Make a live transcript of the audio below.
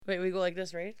Wait, we go like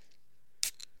this, right?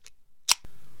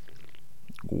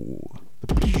 Ooh.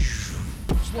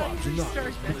 Slobs,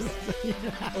 restart this.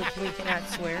 We cannot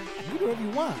swear. Do whatever you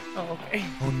want. Oh, okay.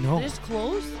 Oh, no. This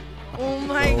close? Oh,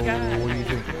 my God. What do you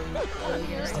think?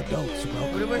 Adults.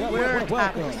 What are our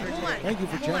topics? Thank you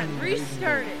for joining me.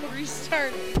 Restart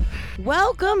it.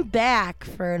 Welcome back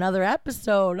for another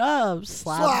episode of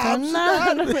Slobs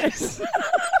Anonymous.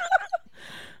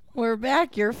 We're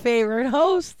back, your favorite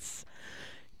hosts,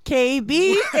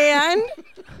 KB and...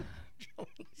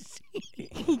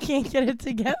 He can't get it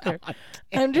together.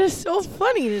 I'm just so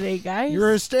funny today, guys.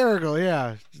 You're hysterical,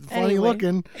 yeah. Funny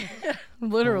looking.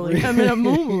 Literally, I'm in a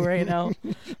moo right now.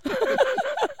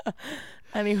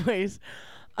 Anyways,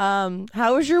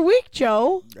 how was your week,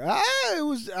 Joe? It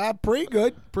was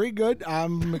pretty good.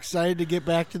 I'm excited to get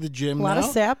back to the gym now. A lot of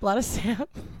sap.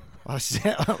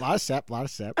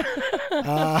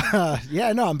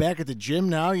 Yeah, no, I'm back at the gym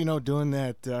now, doing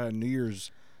that New Year's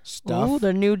stuff. Ooh,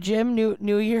 the new gym,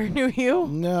 new year, new you?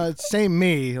 No, it's same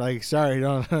me. Like, sorry, I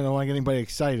don't want to get anybody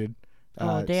excited.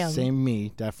 Oh, damn. Same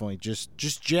me, definitely.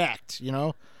 Just jacked,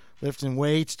 lifting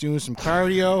weights, doing some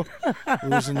cardio,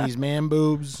 losing these man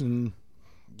boobs, and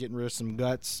getting rid of some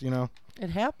guts, It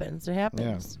happens. Yeah.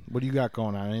 What do you got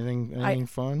going on? Anything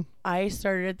fun? I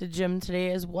started at the gym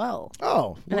today as well.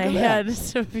 Oh, and I had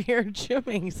severe gym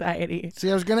anxiety.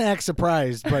 See, I was gonna act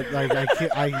surprised, but like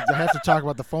I have to talk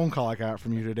about the phone call I got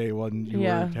from you today when you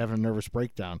were having a nervous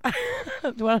breakdown. Why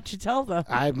don't you tell them?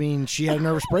 I mean, she had a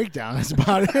nervous breakdown. That's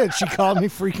about it. She called me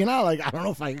freaking out, like, I don't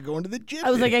know if I could go into the gym. I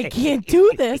was like, I can't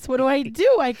do this. What do?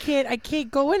 I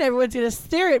can't go in. Everyone's gonna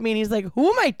stare at me. And he's like,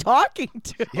 who am I talking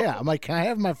to? Yeah, I'm like, can I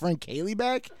have my friend Kaylee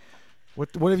back?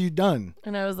 What have you done?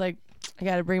 And I was like, I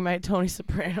got to bring my Tony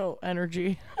Soprano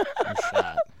energy.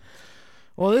 Shot.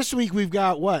 Well, this week we've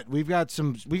got what? We got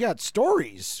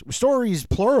stories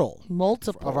plural.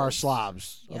 Multiple. Of our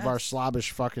slobs. Yes. Of our slobbish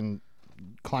fucking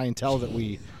clientele that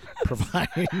we provide.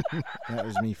 That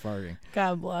was me farting.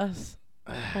 God bless.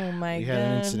 Oh, my God. We had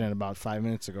an incident about 5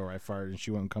 minutes ago where I farted and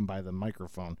she wouldn't come by the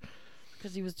microphone.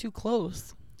 Because he was too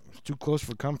close. Too close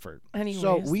for comfort. Anyways.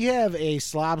 So we have a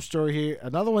slob story here.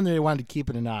 Another one that they wanted to keep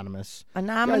it anonymous.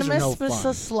 Anonymous with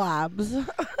the slobs.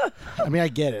 I mean, I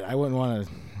get it. I wouldn't want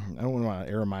to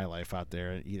air my life out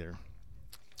there either.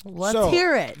 Let's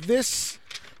hear it. This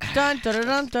dun dun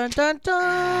dun dun dun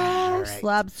dun. Right.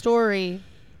 Slob story.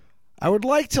 I would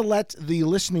like to let the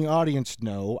listening audience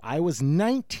know I was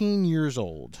 19 years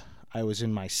old. I was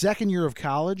in my second year of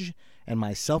college, and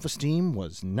my self-esteem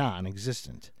was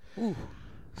non-existent. Ooh.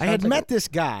 I had met this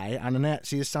guy on an app.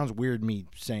 See, this sounds weird me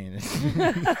saying it.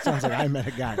 It sounds like I met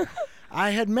a guy.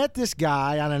 I had met this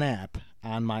guy on an app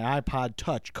on my iPod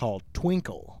Touch called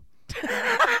Twinkle.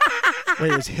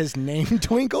 Wait, was his name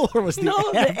Twinkle or was the app?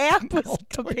 No, the app was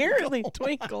apparently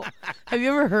Twinkle. Have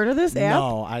you ever heard of this app?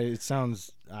 No, it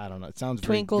sounds, I don't know. It sounds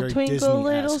Twinkle, very twinkle, Disney-esque.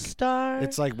 little star.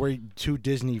 It's like where two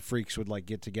Disney freaks would like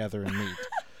get together and meet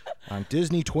on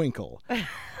Disney Twinkle. We're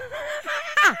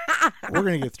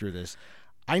going to get through this.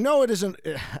 I know it isn't.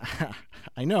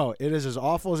 I know it is as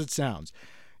awful as it sounds.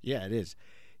 Yeah, it is.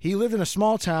 He lived in a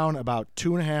small town about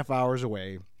 2.5 hours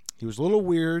away. He was a little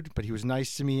weird, but he was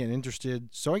nice to me and interested,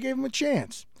 so I gave him a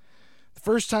chance. The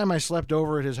first time I slept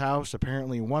over at his house,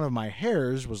 apparently one of my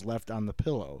hairs was left on the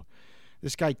pillow.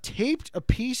 This guy taped a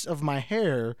piece of my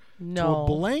hair to a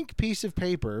blank piece of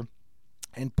paper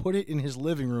and put it in his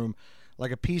living room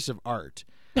like a piece of art.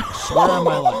 I swear on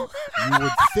my life, you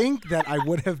would think that I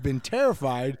would have been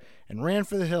terrified and ran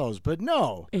for the hills, but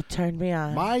no. It turned me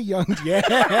on. It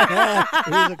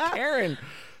was a Karen.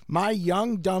 My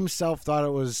young, dumb self thought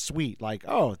it was sweet, like,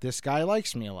 oh, this guy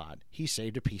likes me a lot. He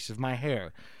saved a piece of my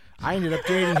hair. I ended up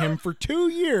dating him for 2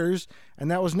 years,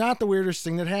 and that was not the weirdest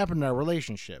thing that happened in our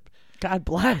relationship. God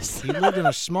bless. He lived in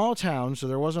a small town, so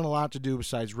there wasn't a lot to do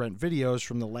besides rent videos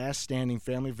from the last standing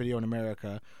family video in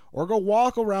America or go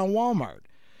walk around Walmart.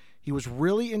 He was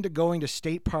really into going to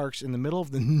state parks in the middle of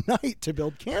the night to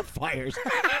build campfires.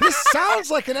 This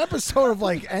sounds like an episode of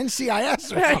like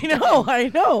NCIS or something. I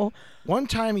know. One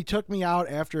time he took me out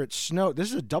after it snowed.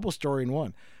 This is a double story in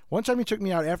one. One time he took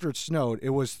me out after it snowed. It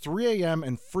was 3 a.m.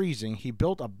 and freezing. He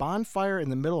built a bonfire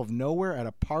in the middle of nowhere at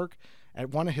a park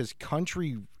at one of his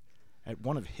country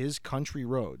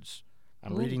roads.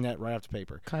 I'm reading that right off the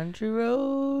paper. Country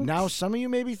roads. Now, some of you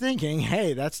may be thinking,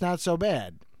 hey, that's not so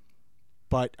bad.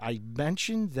 But I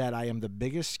mentioned that I am the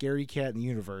biggest scary cat in the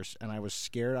universe, and I was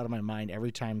scared out of my mind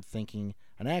every time thinking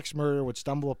an axe murderer would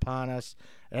stumble upon us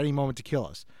at any moment to kill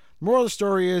us. The moral of the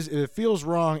story is, if it feels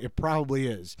wrong, it probably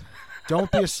is. Don't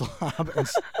be a slob.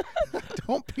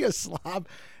 Don't be a slob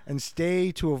and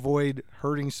stay to avoid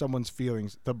hurting someone's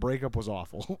feelings. The breakup was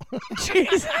awful.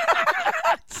 Jeez.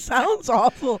 Sounds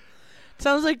awful.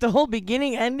 Sounds like the whole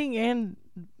beginning, ending, and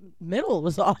middle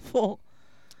was awful.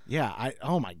 Yeah,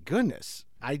 oh my goodness.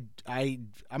 I'm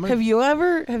gonna... Have you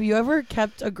ever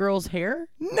kept a girl's hair?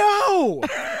 No.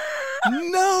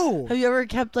 No. Have you ever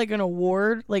kept like an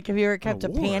award? Like, have you ever kept a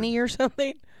panty or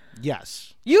something?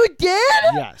 Yes. You did?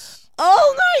 Yes.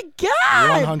 Oh my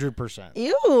god. 100%.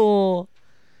 Ew.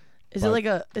 Is But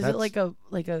it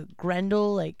like a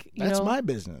Grendel, like, you that's know, my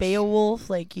business. Beowulf,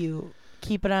 like you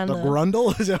keep it on The the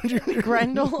Grundle? Is that what you're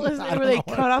Grendel? Is it where they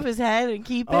cut off his head and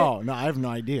keep it? Oh, no, I have no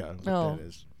idea what that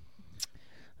is.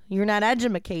 You're not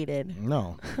edumacated.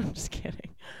 No. I'm just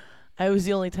kidding. I was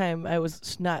the only time I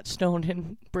was not stoned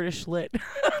in British Lit.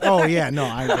 Oh, yeah, no,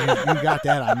 you got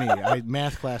that on me.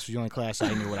 Math class was the only class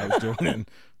I knew what I was doing in.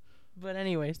 But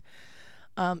anyways,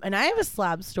 and I have a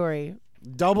slob story.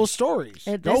 Double stories.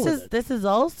 This is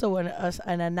also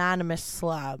an anonymous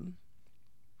slob.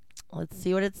 Let's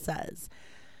see what it says.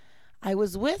 I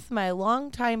was with my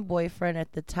longtime boyfriend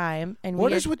at the time, and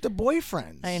what is with the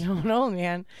boyfriends? I don't know,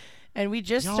 man. And we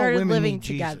just Y'all started women living need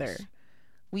together. Jesus.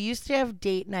 We used to have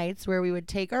date nights where we would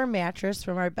take our mattress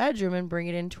from our bedroom and bring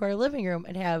it into our living room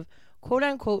and have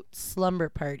quote-unquote slumber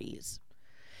parties.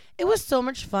 It was so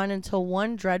much fun until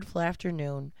one dreadful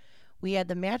afternoon. We had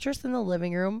the mattress in the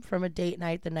living room from a date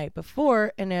night the night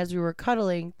before, and as we were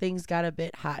cuddling, things got a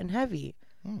bit hot and heavy.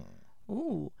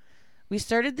 Ooh. We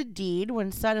started the deed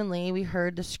when suddenly we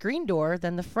heard the screen door,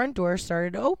 then the front door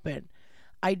started to open.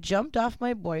 I jumped off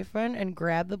my boyfriend and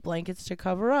grabbed the blankets to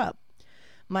cover up.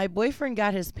 My boyfriend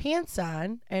got his pants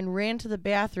on and ran to the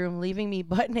bathroom, leaving me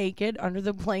butt naked under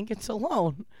the blankets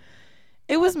alone.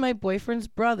 It was my boyfriend's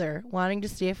brother, wanting to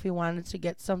see if we wanted to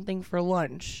get something for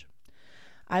lunch.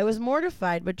 I was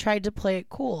mortified, but tried to play it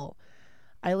cool.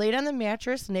 I laid on the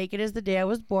mattress, naked as the day I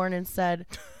was born, and said,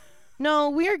 "No,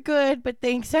 we're good, but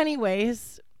thanks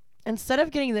anyways." Instead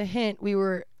of getting the hint, we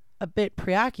were a bit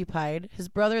preoccupied. His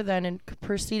brother then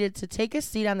proceeded to take a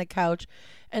seat on the couch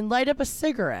and light up a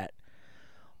cigarette.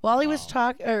 While he was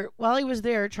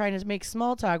there trying to make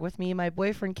small talk with me, my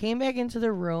boyfriend came back into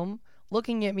the room,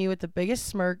 looking at me with the biggest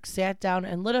smirk, sat down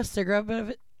and lit a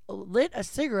cigarette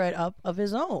up of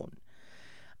his own.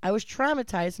 I was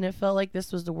traumatized, and it felt like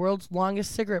this was the world's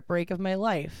longest cigarette break of my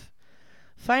life.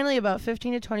 Finally, about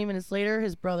 15 to 20 minutes later,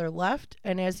 his brother left,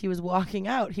 and as he was walking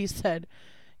out, he said,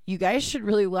 "You guys should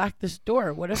really lock this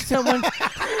door. What if someone..."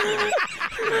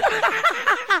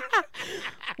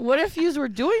 What if yous were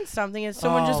doing something and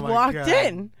someone just walked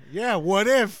in? Yeah, what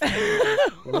if?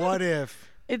 What if?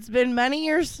 It's been many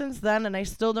years since then, and I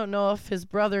still don't know if his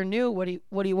brother knew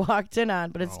what he walked in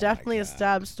on, but it's definitely a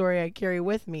stab story I carry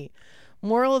with me.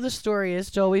 Moral of the story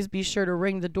is to always be sure to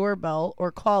ring the doorbell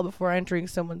or call before entering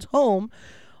someone's home,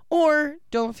 or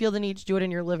don't feel the need to do it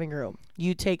in your living room.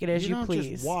 You take it as you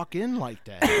please. Just walk in like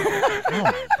that. Oh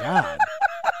my God.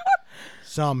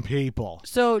 Some people.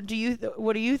 So,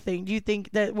 what do you think? Do you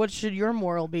think that what should your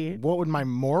moral be? What would my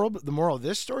moral? The moral of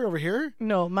this story over here?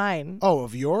 No, mine. Oh,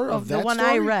 of the that one story?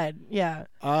 I read. Yeah.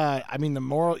 I mean the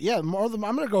moral. Yeah, the moral.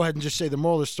 I'm gonna go ahead and just say the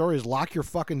moral of the story is lock your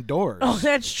fucking doors. Oh,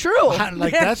 that's true.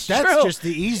 Like that's true. just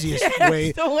the easiest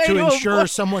way the way to ensure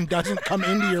avoid. someone doesn't come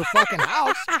into your fucking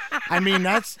house. I mean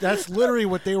that's literally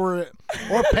what they were,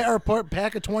 or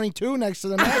pack a 22 next to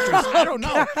the mattress. I don't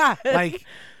know. God. Like.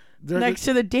 Next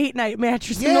to the date night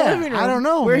mattress in the Yeah, living room. I don't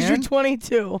know, Where's man. your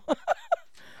 22? I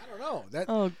don't know.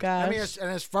 Oh, gosh. I mean,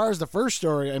 as far as the first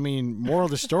story, I mean, moral of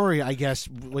the story, I guess,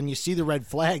 when you see the red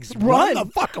flags, run the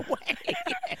fuck away.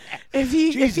 If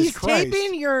he's Christ.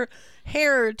 taping your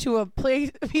hair to a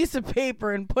piece of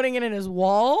paper and putting it in his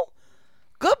wall,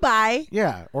 goodbye.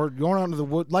 Yeah, or going out into the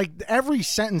wood. Like, every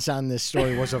sentence on this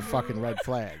story was a fucking red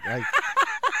flag. Like,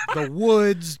 the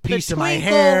woods, piece of my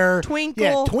hair. Twinkle.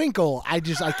 Yeah, twinkle. I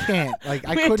can't. Like,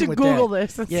 I We couldn't have to with Google that.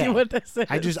 this and see what this is.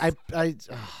 God bless.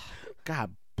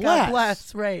 God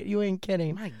bless. Right. You ain't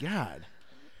kidding. My God.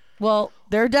 Well,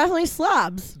 they're definitely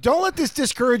slobs. Don't let this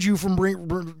discourage you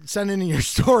from sending in your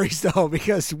stories, though,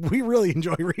 because we really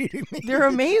enjoy reading these. They're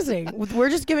amazing. We're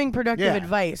just giving productive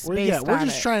advice We're based just on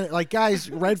it. trying to, like,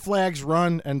 guys, red flags,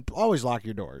 run, and always lock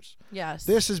your doors. Yes.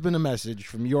 This has been a message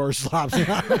from your Slobs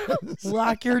Anonymous.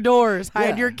 Lock your doors.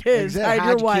 Hide your kids. Exactly. Hide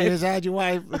your wife. Kids, hide your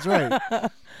wife. That's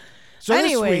right. So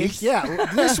Anyways.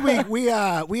 this week we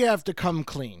have to come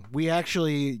clean. We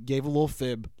actually gave a little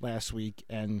fib last week,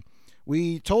 and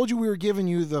we told you we were giving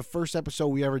you the first episode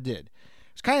we ever did.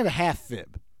 It's kind of a half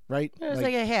fib, right? It was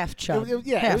like a half chub.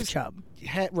 Half chub.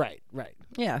 Right.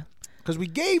 Yeah. Because we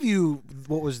gave you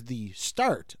what was the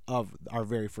start of our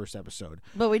very first episode.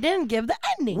 But we didn't give the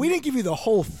ending. We didn't give you the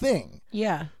whole thing.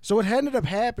 Yeah. So what ended up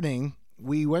happening,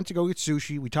 we went to go get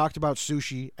sushi. We talked about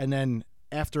sushi. And then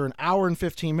after an hour and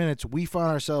 15 minutes, we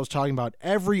found ourselves talking about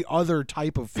every other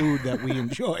type of food that we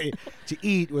enjoy to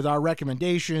eat with our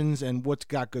recommendations and what's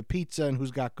got good pizza and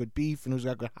who's got good beef and who's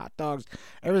got good hot dogs,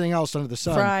 everything else under the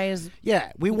sun. Fries.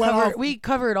 Yeah, we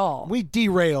covered all. We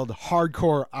derailed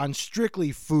hardcore on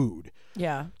strictly food.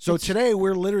 Yeah. So today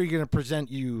we're literally going to present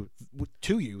to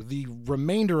you the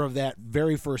remainder of that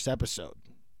very first episode.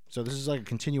 So this is like a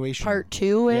continuation. Part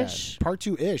 2-ish? Yeah, part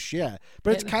 2-ish, yeah.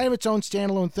 But it's kind of its own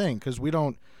standalone thing because we're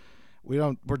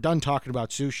done talking about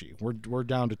sushi. We're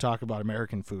down to talk about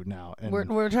American food now. And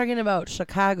we're talking about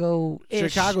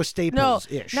Chicago-ish. Chicago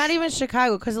staples-ish. No, not even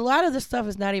Chicago, because a lot of the stuff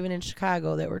is not even in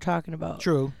Chicago that we're talking about.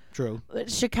 True.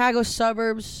 Chicago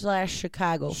suburbs /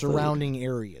 Chicago surrounding food.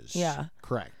 areas. Yeah.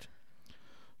 Correct.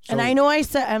 And I know I'm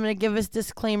going to give this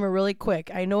disclaimer really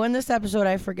quick. I know in this episode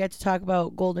I forget to talk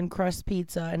about Golden Crust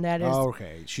Pizza, and that is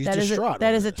okay. She's distraught.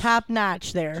 That is a top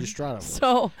notch there. She's distraught.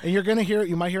 So, and you're gonna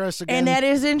you might hear us again. And that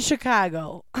is in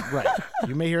Chicago. Right.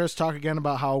 You may hear us talk again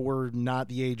about how we're not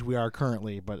the age we are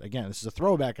currently, but again, this is a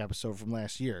throwback episode from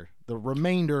last year. The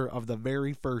remainder of the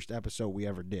very first episode we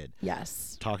ever did.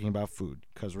 Yes. Talking about food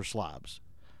because we're slobs.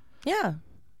 Yeah.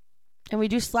 And we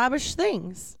do slobbish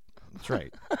things. That's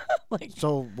right.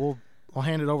 So I'll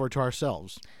hand it over to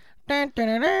ourselves. Oh,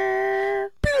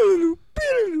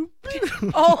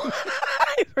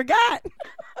 I forgot.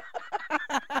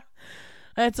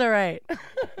 That's all right.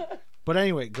 But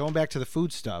anyway, going back to the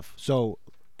food stuff. So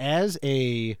as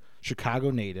a Chicago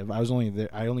native, I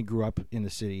only grew up in the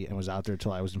city and was out there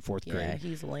until I was in 4th grade. Yeah,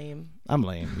 he's lame. I'm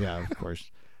lame. Yeah, of course.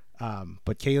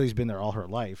 But Kaylee's been there all her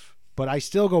life. But I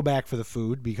still go back for the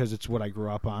food because it's what I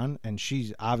grew up on, and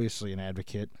she's obviously an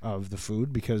advocate of the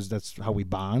food because that's how we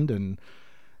bond, and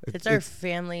it's our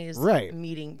family's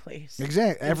meeting place.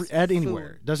 Exactly, at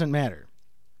anywhere doesn't matter.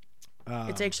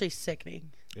 It's actually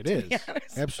sickening. It is,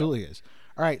 absolutely is.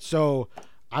 All right, so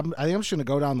I think I'm just gonna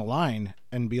go down the line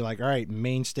and be like, all right,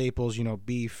 main staples,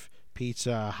 beef,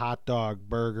 pizza, hot dog,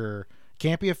 burger.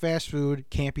 Can't be a fast food,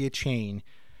 can't be a chain,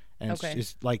 and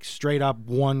it's like straight up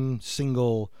one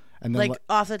single. And then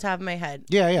off the top of my head.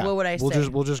 Yeah. What would I say?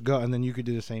 We'll just go, and then you could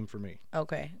do the same for me.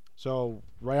 Okay. So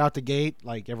right out the gate,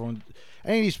 like everyone,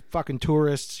 any of these fucking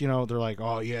tourists, they're like,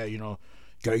 oh yeah,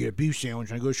 gotta get a beef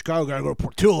sandwich. When I go to Chicago, gotta go to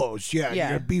Portillo's. Yeah, you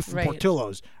get beef from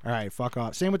Portillo's. All right, fuck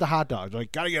off. Same with the hot dogs.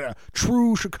 Like, gotta get a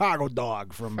true Chicago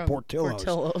dog from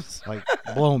Portillo's. Like,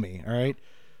 blow me. All right.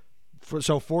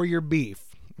 So for your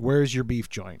beef, where's your beef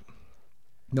joint?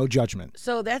 No judgment.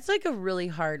 So that's like a really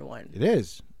hard one. It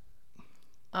is.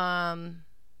 I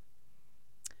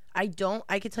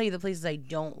could tell you the places I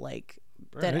don't like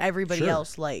that everybody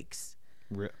else likes.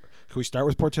 Can we start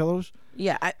with Portillo's?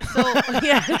 Yeah. I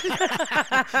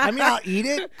mean,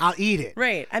 I'll eat it.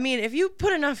 Right. I mean, if you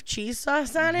put enough cheese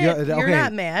sauce on it, you're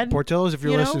not mad. Portillo's, if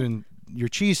you're listening, your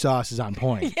cheese sauce is on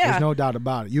point. Yeah. There's no doubt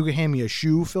about it. You can hand me a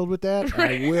shoe filled with that, and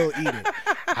I will eat it.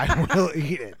 I will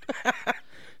eat it.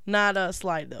 Not a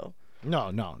slide, though. No.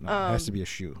 It has to be a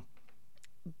shoe.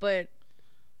 But...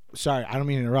 Sorry, I don't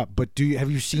mean to interrupt, but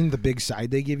have you seen the big side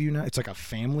they give you now? It's like a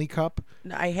family cup.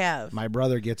 I have. My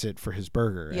brother gets it for his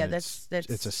burger. Yeah, that's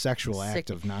it's a sexual act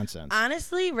of nonsense.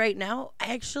 Honestly, right now,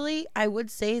 I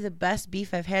would say the best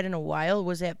beef I've had in a while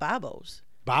was at Babo's.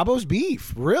 Babo's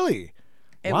beef, really?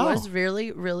 It was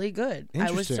really, really good. I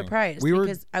was surprised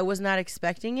because I was not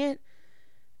expecting it,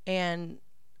 and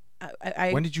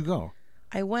I. When did you go?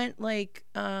 I went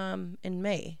in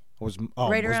May. Was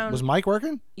Mike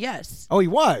working? Yes. Oh, he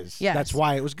was? Yes. That's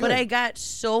why it was good. But I got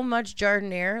so much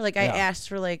giardiniera. I asked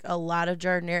for a lot of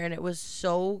giardiniera, and it was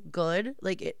so good.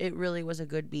 It really was a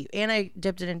good beef. And I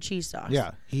dipped it in cheese sauce.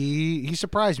 Yeah. He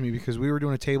surprised me because we were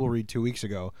doing a table read 2 weeks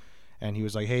ago, and he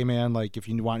was like, hey, man, if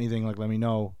you want anything, let me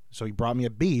know. So he brought me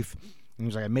a beef, and he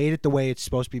was like, I made it the way it's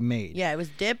supposed to be made. Yeah, it was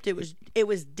dipped. It was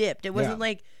dipped. It wasn't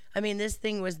this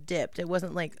thing was dipped. It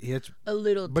wasn't a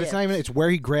little dipped. But it's not even, it's where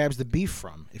he grabs the beef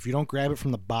from. If you don't grab it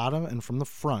from the bottom and from the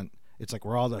front, it's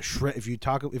where all the shred. If you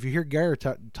hear Garrett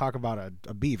talk about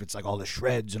a beef, it's all the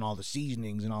shreds and all the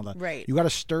seasonings and all the. Right. You got to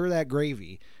stir that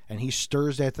gravy, and he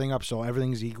stirs that thing up so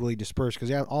everything's equally dispersed.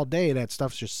 Because all day that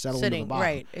stuff's just settling to the bottom.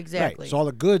 Right. Exactly. Right. So all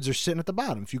the goods are sitting at the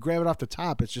bottom. If you grab it off the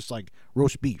top, it's just like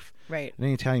roast beef. Right. It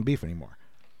ain't Italian beef anymore.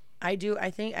 I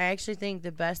actually think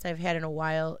the best I've had in a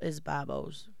while is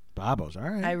Babo's. Babo's, all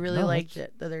right. I really liked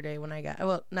it the other day when I got.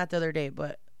 Well, not the other day,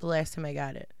 but the last time I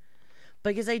got it,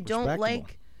 because I don't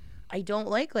like I don't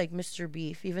like Mr.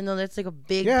 Beef, even though that's like a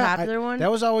big Yeah, popular one. that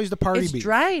was always the party It's beef.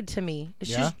 dry to me. It's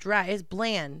Yeah? just dry. It's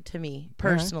bland to me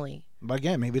personally. But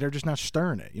again, maybe they're just not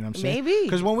stirring it. You know what I'm saying? Maybe.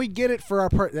 Because when we get it for our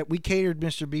part, that we catered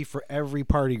Mr. Beef for every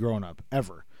party growing up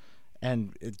ever,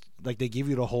 and it's like they give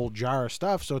you the whole jar of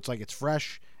stuff, so it's like it's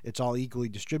fresh, it's all equally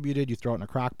distributed. You throw it in a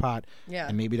crock pot, Yeah.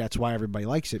 and maybe that's why everybody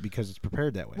likes it because it's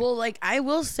prepared that way. Well, like I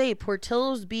will say,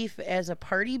 Portillo's beef as a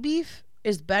party beef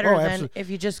is better than absolutely. if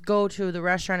you just go to the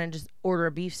restaurant and just order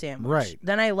a beef sandwich. Right.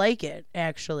 Then I like it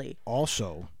actually.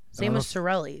 Also, Same with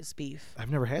Sorelli's beef. I've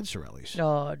never had Sorelli's.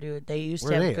 Oh, dude, they used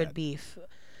Where to are have they good at? beef.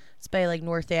 It's by like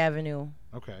North Avenue.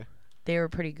 Okay, They were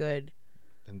pretty good.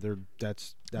 and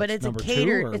that's But it's a number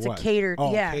catered. two, or It's what? a catered.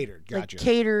 Oh, yeah, catered. Gotcha. Like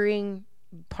catering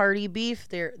party beef.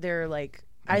 They're like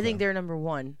I think they're number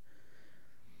one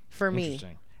for me.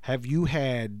 Interesting. Have you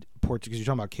had because you're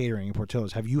talking about catering and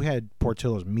Portillo's? Have you had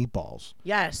Portillo's meatballs?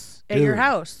 Yes, at your Dude.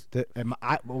 house.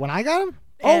 When I got them?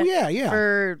 Oh yeah.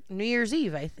 For New Year's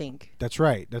Eve, I think. That's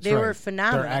right. They were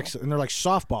phenomenal. They're excellent, and they're like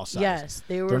softball size. Yes,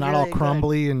 they were. They're not really all good.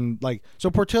 crumbly and like. So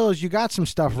Portillo's, you got some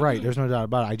stuff right. There's no doubt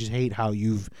about it. I just hate how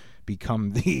you've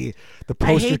become the I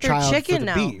poster hate their child chicken for the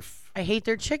now. beef. I hate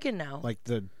their chicken now. Like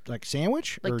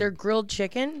sandwich. Like Or their grilled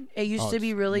chicken. It used to it's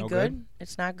be really no good. good?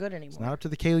 It's not good anymore. it's not up to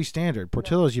the Kaylee standard.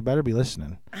 Portillo's, you better be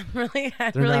listening. I'm really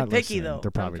They're really not picky listening. though.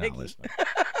 They're probably I'm not picky. listening.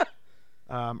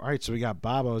 All right, so we got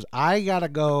Bobo's. I gotta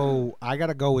go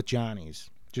with Johnny's.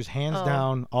 Just hands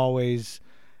down, always.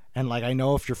 And like I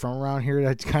know if you're from around here,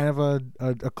 that's kind of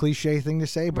a cliche thing to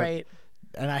say, but Right.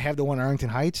 and I have the one in Arlington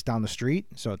Heights down the street,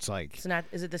 so it's like It's not.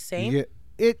 Is it the same?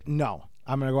 No.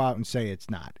 I'm gonna go out and say it's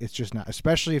not. It's just not.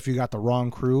 Especially if you got the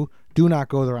wrong crew. Do not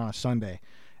go there on a Sunday.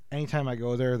 Anytime I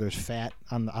go there, there's fat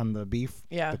on the beef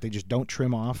Yeah. that they just don't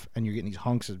trim off, and you're getting these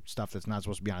hunks of stuff that's not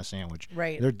supposed to be on a sandwich.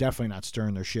 Right. They're definitely not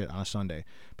stirring their shit on a Sunday.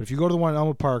 But if you go to the one in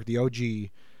Elmwood Park, the OG,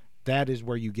 that is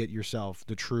where you get yourself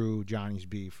the true Johnny's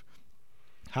beef.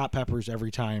 Hot peppers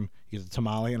every time. You get the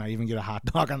tamale, and I even get a hot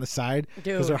dog on the side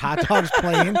because Dude. their hot dogs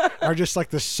plain are just like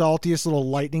the saltiest little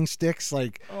lightning sticks.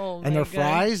 Like, Oh, and their my God.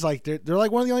 fries, like they're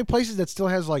like one of the only places that still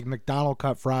has like McDonald's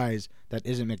cut fries that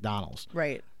isn't McDonald's.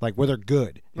 Right. Like where they're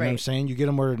good. You know what I'm Right. saying? You get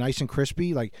them where they're nice and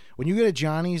crispy. Like when you get a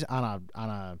Johnny's on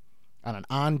an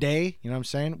on day, you know what I'm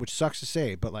saying? Which sucks to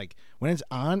say, but like when it's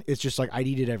on, it's just like I'd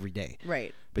eat it every day.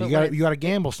 Right. But, when you got to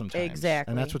gamble sometimes.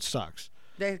 Exactly. And that's what sucks.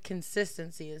 the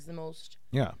consistency is the most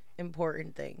Yeah.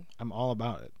 important thing. I'm all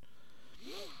about it.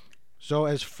 So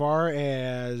as far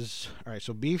as all right,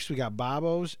 so beefs, we got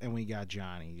Bobo's and we got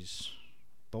Johnny's.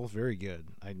 Both very good.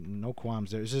 No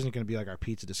qualms there. This isn't going to be like our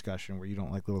pizza discussion where you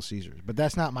don't like Little Caesars, but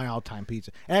that's not my all-time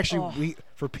pizza. Actually,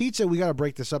 for pizza we got to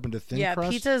break this up into thin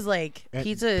crust. Pizza is like And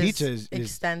pizza is is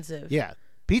extensive. Yeah,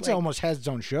 pizza Like- almost has its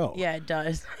own show. Yeah, it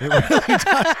does. It really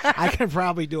does. I could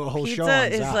probably do a whole show Pizza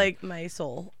on is that. like my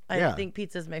soul. I Yeah. think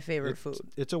pizza is my favorite food.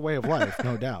 It's a way of life,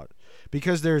 no doubt.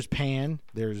 Because there's pan,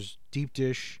 there's deep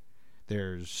dish,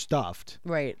 there's stuffed,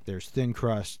 Right. there's thin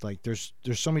crust. Like there's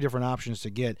so many different options to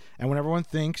get. And when everyone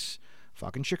thinks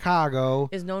fucking Chicago,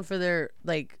 Is known for their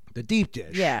like. the deep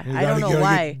dish. Yeah, You I don't gotta know get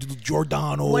why.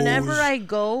 Giordano's. Whenever I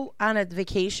go on a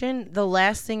vacation, the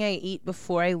last thing I eat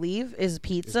before I leave is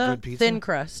pizza, good pizza? thin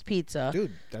crust pizza.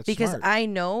 Dude, that's because smart. I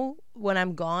know when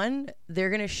I'm gone, they're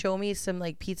gonna show me some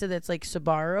like pizza that's like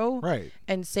Sbarro, Right.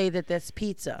 and say that that's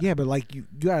pizza. Yeah, but like you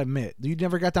gotta admit, you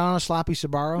never got down on a sloppy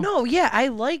Sbarro? No, yeah, I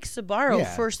like Sbarro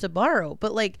Yeah. for Sbarro,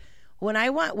 but like when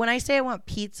I say I want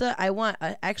pizza, I want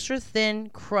an extra thin,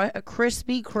 a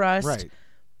crispy crust Right.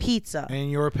 pizza. And in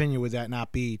your opinion, would that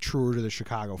not be truer to the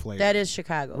Chicago flavor? That is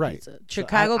Chicago Right. pizza. So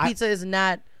Chicago I- pizza is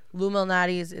not Lou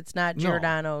Malnati's. It's not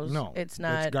Giordano's. No, it's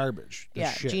not. It's garbage.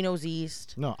 That's shit. Gino's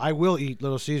East. No, I will eat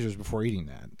Little Caesars before eating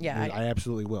that. Yeah, I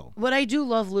absolutely will. But I do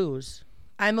love Lou's.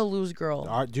 I'm a Lou's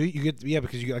girl. Do you get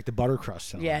because you get like the butter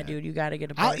crust. and all Yeah, that. dude, you got to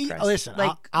get a I'll butter eat- crust. listen,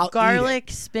 like I'll eat it.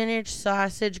 garlic, spinach,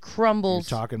 sausage,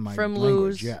 crumbles. You're talking my from language,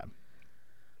 Lou's. yeah.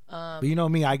 But you know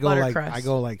me, I go butter like crust. I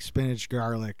go like spinach,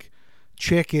 garlic,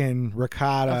 chicken,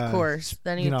 ricotta. Of course.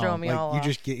 Then you throw me like, all You off.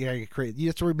 just get crazy.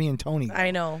 That's where me and Tony go. I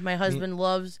know. My husband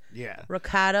loves Yeah.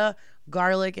 ricotta,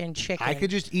 garlic, and chicken. I could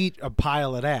just eat a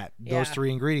pile of that. Those Yeah.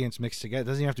 three ingredients mixed together. It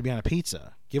doesn't even have to be on a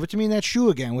pizza. Give it to me in that shoe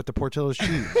again with the Portillo's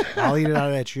cheese. I'll eat it out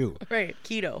of that shoe. Right,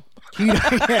 keto.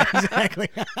 Keto. Yeah, exactly.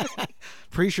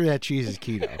 Pretty sure that cheese is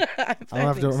keto.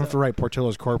 I'm gonna have to write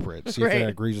Portillo's corporate. See if Right. that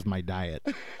agrees with my diet.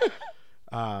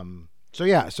 So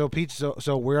yeah, so pizza.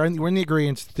 So we're in the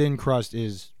agreements. Thin crust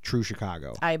is true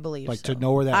Chicago. I believe Like so. to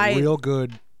know where that real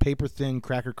good paper thin,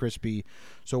 cracker crispy.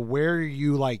 So where are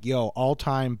you like, yo, all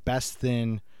time best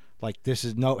thin? Like this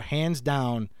is no hands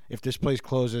down. If this place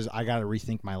closes, I got to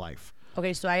rethink my life.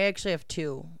 Okay, so I actually have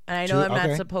two, and I know I'm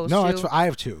not supposed no, to. No, I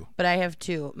have two. But I have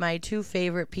two. My two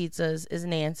favorite pizzas is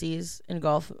Nancy's and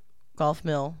Golf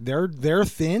Mill. They're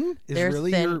thin.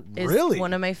 Really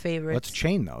one of my favorites. That's a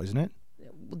chain though, isn't it?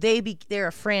 They're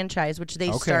a franchise which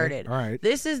they started. All right.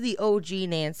 This is the OG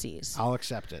Nancy's. I'll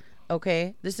accept it.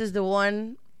 Okay, this is the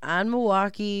one on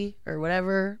Milwaukee or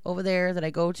whatever over there that I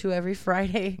go to every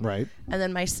Friday. Right. And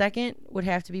then my second would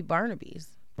have to be Barnaby's.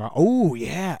 Oh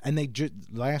yeah, and they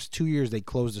last 2 years they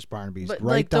closed this Barnaby's but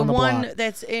right like down the block. The one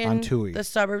that's in on Toohey. the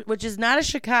suburb, which is not a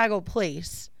Chicago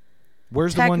place.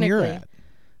 Where's the one you're at?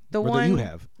 The or one that you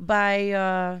have by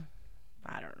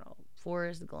I don't know,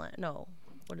 Forest Glen. No,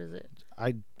 what is it?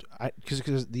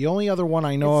 Because the only other one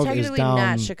I know of is down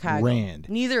not Chicago. Rand.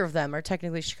 Neither of them are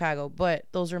technically Chicago, but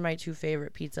those are my two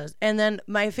favorite pizzas. And then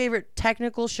my favorite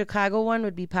technical Chicago one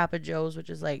would be Papa Joe's,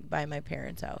 which is like by my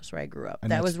parents' house where I grew up.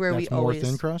 And that was where we always more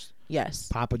thin crust. Yes.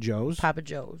 Papa Joe's. Papa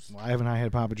Joe's. Why haven't I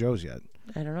had Papa Joe's yet?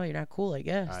 I don't know. You're not cool, I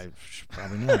guess.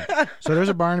 Probably not. So there's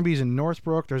a Barnaby's in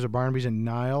Northbrook. There's a Barnaby's in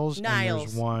Niles. And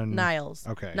there's one. Niles.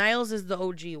 Okay. Niles is the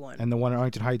OG one. And the one at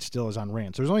Arlington Heights still is on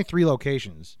Rand. So there's only 3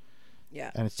 locations. Yeah.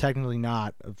 And it's technically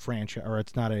not a franchise, or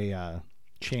it's not a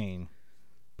chain.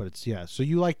 But it's, yeah. So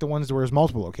you like the ones where there's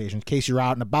multiple locations. In case you're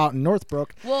out and about in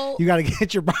Northbrook, well, you got to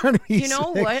get your Barnaby's. You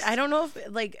know what? I don't know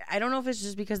if it's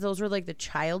just because those were like the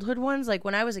childhood ones. Like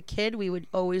when I was a kid, we would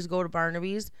always go to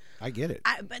Barnaby's. I get it.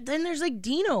 But then there's like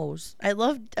Dino's. I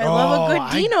love a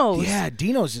good Dino's. Yeah,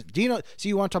 Dino's. See,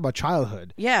 you want to talk about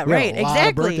childhood? Yeah, we right. Have a lot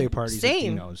exactly. Of birthday parties Same.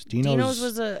 At Dino's. Dino's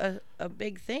was a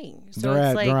big thing. So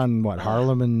they're on what,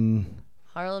 Harlem and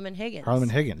Higgins. Harlem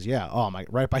and Higgins, yeah. Oh my,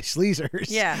 right by Sleezer's.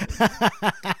 Yeah.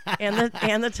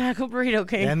 and the Taco Burrito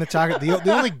King. And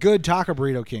the only good Taco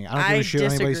Burrito King. I don't give a shit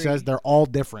what anybody says. They're all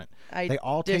different. They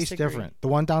all taste different. The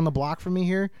one down the block from me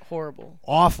here, horrible.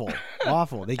 Awful.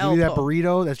 Awful. They give you that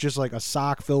burrito that's just like a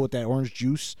sock filled with that orange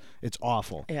juice. It's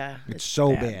awful. Yeah. It's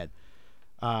so bad.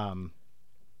 All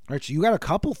right, so you got a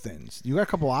couple things. You got a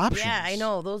couple options. Yeah, I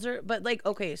know. Those are, but like,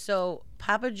 okay, so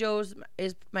Papa Joe's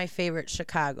is my favorite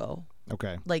Chicago.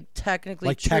 Okay. Like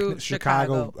technically true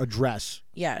Chicago address.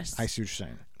 Yes. I see what you're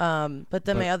saying. But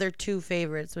then my other two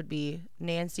favorites would be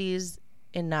Nancy's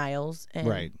in Niles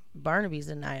and Barnaby's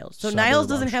in Niles. So Niles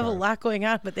doesn't have a lot going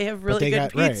on, but they have really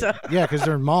good pizza. Right. Yeah, because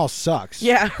their mall sucks.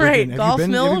 Yeah, right. Golf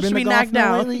Mill should be knocked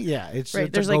down. Lately? Yeah, it's right.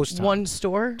 It's There's a like one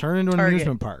store. Turn into an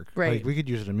amusement park. Right. Like, we could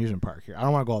use an amusement park here. I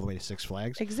don't want to go all the way to Six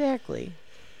Flags. Exactly.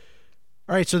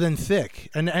 All right, so then thick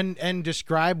and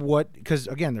describe what, because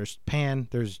again, there's pan,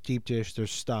 there's deep dish,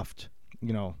 there's stuffed,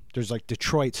 there's like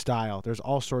Detroit style. There's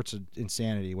all sorts of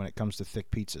insanity when it comes to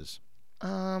thick pizzas.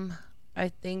 I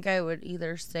think I would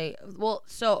either say,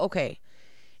 okay,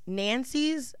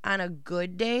 Nancy's on a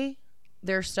good day,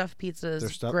 their stuffed pizza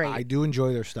is great. I do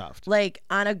enjoy their stuffed. Like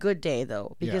on a good day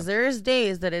though, because there is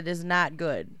days that it is not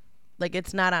good, like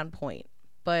it's not on point.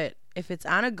 But if it's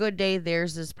on a good day,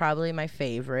 theirs is probably my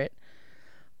favorite.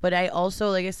 But I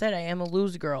also, like I said, I am a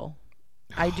Lou's girl.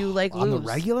 I do like Lou's. On the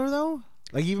regular, though?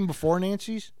 Like even before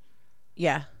Nancy's?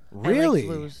 Yeah. Really? I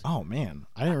like Lou's. Oh, man.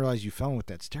 I didn't realize you fell in with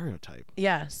that stereotype.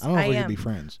 Yes, I don't know if we could be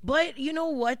friends. But you know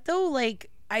what, though? Like,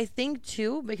 I think,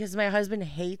 too, because my husband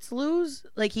hates Lou's.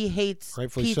 Like, he hates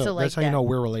Rightfully pizza so. like that. That's how you know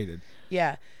we're related.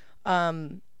 Yeah.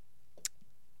 Like,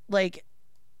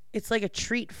 it's like a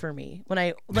treat for me.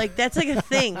 When that's like a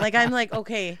thing. Like, I'm like,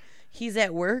 okay, he's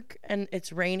at work and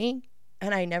it's raining.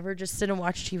 And I never just sit and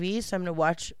watch TV, so I'm gonna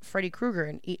watch Freddy Krueger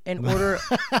and eat and order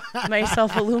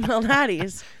myself a Lou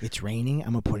Malnati's. It's raining.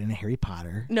 I'm gonna put in a Harry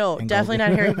Potter. No, definitely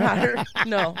not Harry Potter.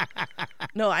 No,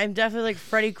 I'm definitely like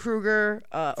Freddy Krueger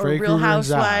or Real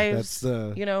Housewives. That's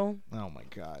the. Oh my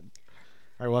God!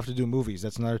 All right, we'll have to do movies.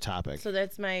 That's another topic. So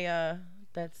that's my.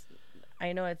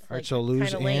 I know it's. All right, so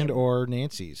Lou's and or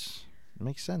Nancy's. It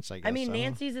makes sense, I guess. I mean,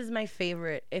 Nancy's is my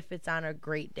favorite if it's on a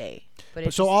great day.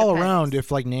 But so all around,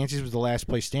 if like Nancy's was the last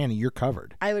place standing, you're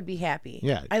covered. I would be happy.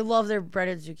 Yeah. I love their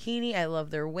breaded zucchini. I love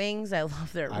their wings. I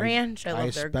love their ranch. I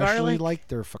love their garlic. I especially like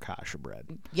their focaccia bread.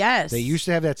 Yes. They used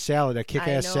to have that salad, that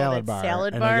kick-ass salad bar.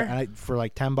 Salad bar. And for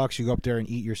like $10, you go up there and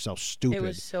eat yourself stupid. It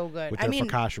was so good. With their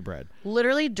focaccia bread.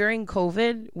 Literally during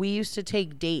COVID, we used to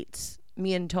take dates,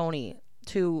 me and Tony,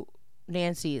 to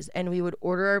Nancy's, and we would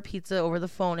order our pizza over the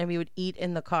phone, and we would eat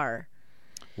in the car.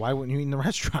 Why wouldn't you eat in the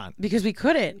restaurant? Because we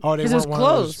couldn't. Oh, they weren't. Because it was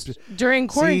closed during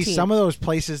quarantine. See, some of those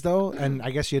places, though, and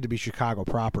I guess you had to be Chicago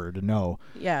proper to know.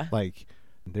 Yeah. Like,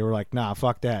 They were like, nah,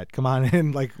 fuck that. Come on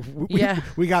in. Like, Yeah.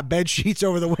 we got bed sheets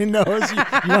over the windows. You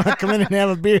want to come in and have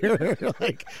a beer?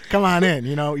 Like, come on in.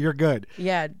 You're good.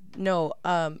 Yeah, no.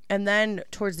 And then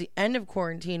towards the end of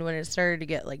quarantine, when it started to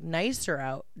get like nicer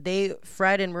out,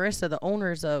 Fred and Marissa, the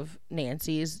owners of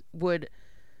Nancy's, would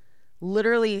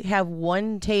literally have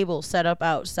one table set up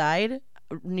outside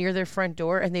near their front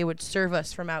door, and they would serve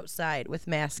us from outside with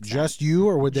masks Just on. you,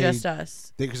 or would they? Just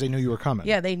us. Because they knew you were coming.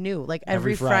 Yeah, they knew. Like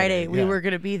every Friday, Friday we were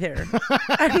gonna be there,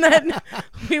 and then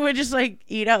we would just like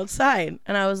eat outside.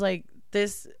 And I was like,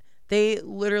 this. They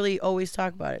literally always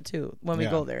talk about it too when we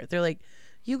go there. They're like,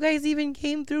 you guys even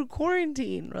came through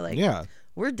quarantine. We're like, yeah,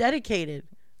 we're dedicated.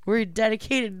 We're a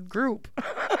dedicated group.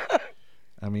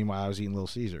 I mean, while I was eating Little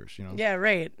Caesars, Yeah,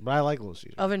 right. But I like Little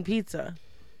Caesars. Oven pizza.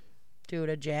 Dude,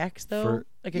 a Jack's though?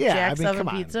 Like a Yeah, Jack's I mean, oven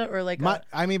come on. pizza? Or like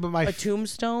a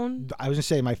Tombstone? I was going to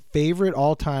say, my favorite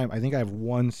all time, I think I have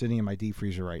one sitting in my deep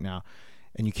freezer right now,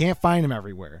 and you can't find them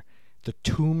everywhere. The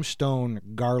Tombstone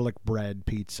garlic bread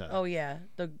pizza. Oh, yeah.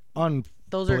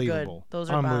 Those are good. Those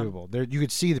are unbelievable. There, you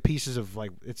could see the pieces of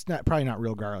like, it's probably not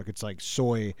real garlic. It's like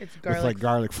soy with like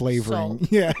garlic flavoring.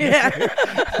 Salt. Yeah,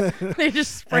 yeah. They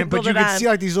just sprinkled but you it could on. see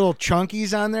like these little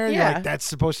chunkies on there. Yeah. You're like, that's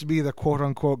supposed to be the quote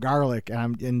unquote garlic,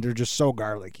 and they're just so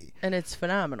garlicky. And it's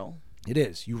phenomenal. It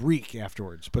is. You reek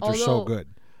afterwards, but they're so good.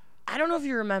 I don't know if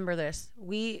you remember this.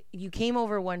 You came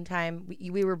over one time.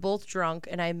 We were both drunk,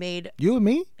 and I made You and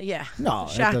me? Yeah. No,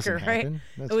 Shocker, that doesn't right? happen.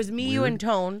 That's it was me, weird. you, and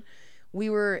Tone. We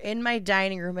were in my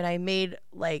dining room, and I made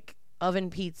like oven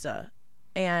pizza,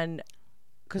 and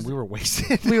because we were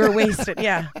wasted. we were wasted,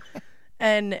 yeah.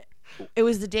 And it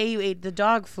was the day you ate the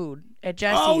dog food at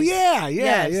Jesse's. Oh yeah.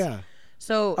 Yes.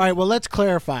 So all right, well, let's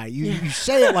clarify. You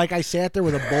say it like I sat there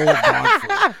with a bowl of dog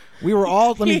food. We were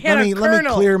all let me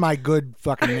clear my good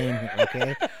fucking name here,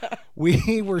 okay?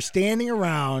 We were standing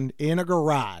around in a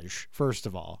garage, first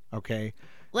of all, okay?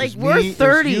 like we're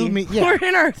 30. We're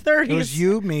in our 30s. It was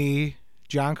you, me,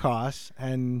 John Koss,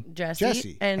 and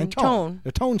Jesse and Tone. Tone.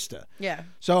 The Tonesta. Yeah.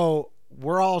 So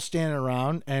we're all standing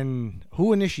around, and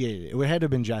who initiated it? It had to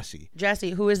have been Jesse.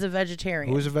 Jesse, who is a vegetarian.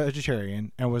 Who was a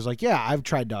vegetarian, and was like, yeah, I've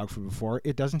tried dog food before.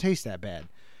 It doesn't taste that bad.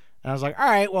 And I was like, all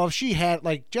right, well, if she had,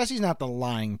 like, Jesse's not the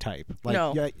lying type. Like,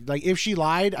 No. like if she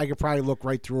lied, I could probably look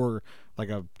right through her like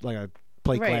a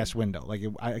plate Right. glass window. Like,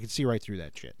 I could see right through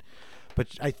that shit. But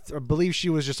I believe she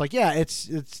was just like, yeah, it's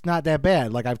not that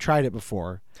bad. Like, I've tried it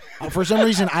before. For some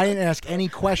reason, I didn't ask any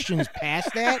questions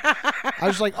past that. I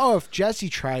was like, oh, if Jesse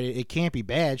tried it, it can't be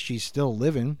bad. She's still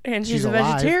living. And she's a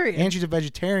alive. vegetarian. And she's a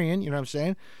vegetarian. You know what I'm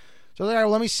saying? So there,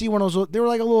 let me see one of those. They were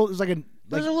like a little. It was like a.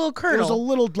 There's a little kernel. It was a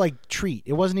little like treat.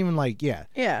 It wasn't even like Yeah.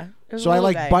 It was So a I little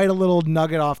like guy. bite a little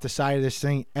nugget off the side of this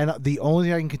thing, and the only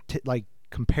thing I can like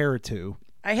compare it to.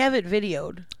 I have it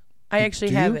videoed. I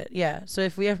actually Do have you? it. Yeah. So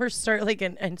if we ever start like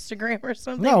an Instagram or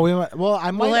something. No,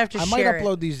 I might have to I might share it.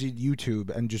 upload these to YouTube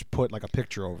and just put like a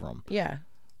picture over them. Yeah.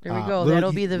 There we go.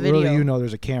 That'll be the Little video. you know,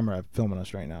 there's a camera filming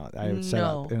us right now. I have it set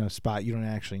No. up in a spot you don't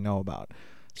actually know about.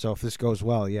 So if this goes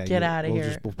well, yeah, Get outta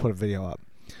here. We'll put a video up.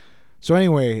 So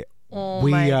anyway, Oh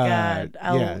we, my God.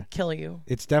 I'll yeah. kill you.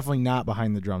 It's definitely not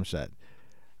behind the drum set.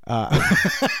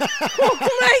 Oh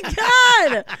my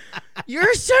God.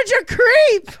 You're such a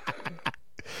creep.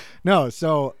 No,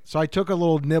 so I took a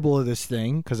little nibble of this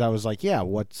thing because I was like, yeah,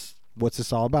 what's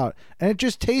this all about? And it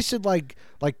just tasted like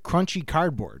crunchy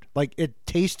cardboard. Like it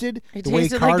tasted the way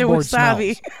tasted like the cardboard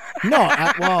wasabi.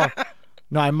 smells.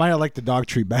 No, I might have liked the dog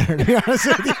treat better, to be honest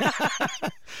with you.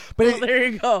 But There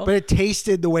you go. But it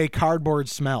tasted the way cardboard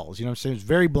smells. You know what I'm saying? It's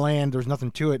very bland. There's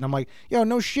nothing to it. And I'm like, yo,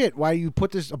 no shit. Why you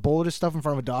put a bowl of this stuff in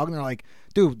front of a dog? And they're like,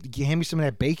 dude, hand me some of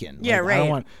that bacon. Yeah, like, right. I don't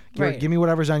want. Right. Give me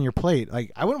whatever's on your plate.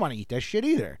 Like, I wouldn't want to eat that shit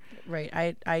either. Right.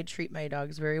 I treat my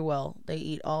dogs very well. They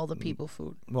eat all the people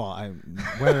food. Well,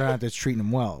 whether or not that's treating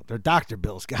them well, their doctor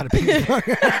bill's got to be.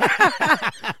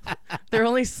 They're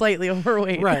only slightly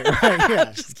overweight. Right,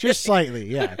 yeah. just slightly,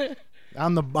 yeah.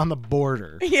 On the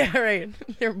border. Yeah, right.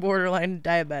 They're borderline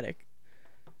diabetic.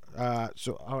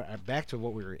 So all right, back to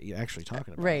what we were actually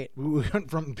talking about. Right. We went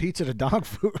from pizza to dog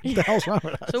food. What the hell's wrong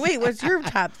with us? So wait, what's your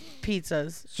top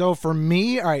pizzas? So for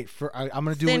me, all right, I'm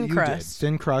going to do Thin what you crust. did.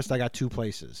 Thin crust, I got 2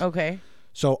 places. Okay.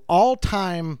 So all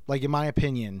time, like in my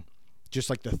opinion, just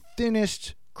like the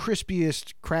thinnest,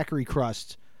 crispiest, crackery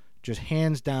crust, just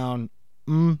hands down,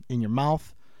 in your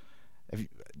mouth.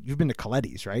 You've been to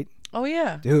Coletti's, right? Oh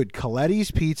yeah. Dude, Coletti's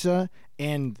pizza,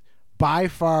 and by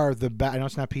far the best. I know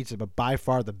it's not pizza, but by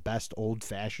far the best old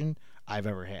fashioned I've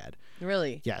ever had.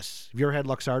 Really? Yes. Have you ever had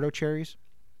Luxardo cherries?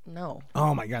 No.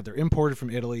 Oh my God, they're imported from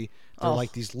Italy. They're Oh.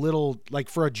 like these little, like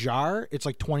for a jar, it's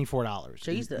like $24.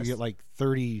 Jesus. You get like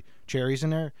 30 cherries in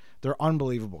there. They're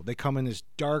unbelievable. They come in this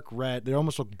dark red. They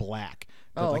almost look black.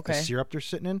 But Oh, like the okay. syrup they're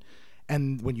sitting in,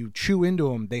 and when you chew into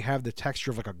them, they have the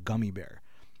texture of like a gummy bear.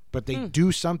 But they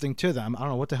do something to them. I don't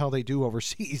know what the hell they do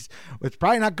overseas. It's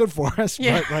probably not good for us,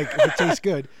 Yeah. but like it tastes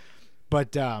good.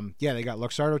 But yeah, they got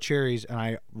Luxardo cherries, and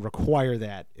I require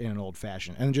that in an old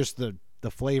fashioned. And just the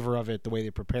flavor of it, the way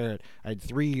they prepare it. I had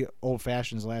 3 old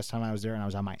fashions last time I was there, and I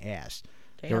was on my ass.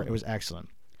 Damn. It was excellent.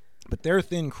 But their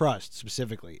thin crust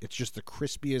specifically, it's just the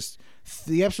crispiest,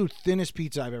 the absolute thinnest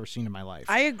pizza I've ever seen in my life.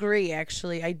 I agree,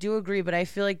 actually. I do agree, but I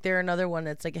feel like they're another one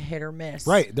that's like a hit or miss.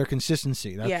 Right, their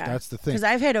consistency. That's the thing. Because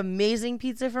I've had amazing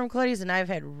pizza from Claudia's, and I've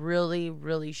had really,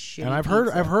 really shitty. And I've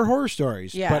pizza. heard horror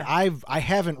stories, Yeah. but I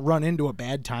haven't run into a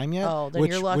bad time yet. Oh, then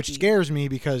which, you're lucky. Which scares me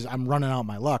because I'm running out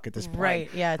my luck at this point. Right,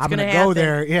 yeah, it's I'm gonna go happen.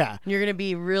 there, yeah. You're gonna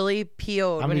be really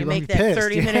PO'd when you gonna make be that pissed,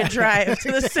 30-minute yeah. drive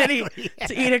to the city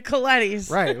to eat at Coletti's.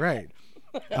 Right.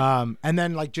 And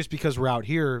then like just because we're out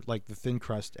here, like the thin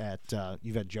crust at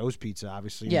you've had Joe's Pizza,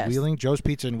 obviously in Yes. Wheeling. Joe's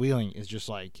Pizza in Wheeling is just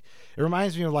like, it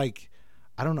reminds me of like,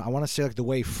 I don't know, I want to say like the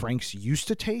way Frank's used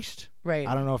to taste. Right.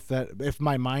 I don't know if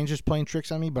my mind's just playing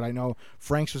tricks on me, but I know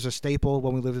Frank's was a staple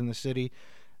when we lived in the city.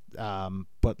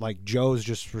 But like Joe's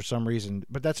just for some reason,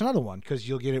 but that's another one because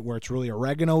you'll get it where it's really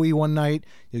oregano-y one night,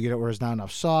 you'll get it where there's not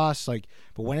enough sauce, like,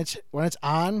 but when it's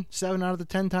on 7 out of the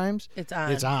 10 times, It's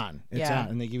on. it's on, Yeah.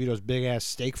 and they give you those big ass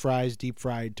steak fries, deep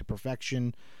fried to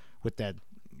perfection, with that.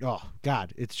 Oh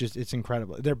God, it's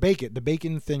incredible. The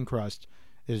bacon thin crust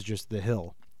is just the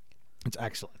hill. It's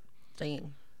excellent.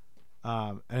 Dang.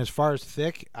 And as far as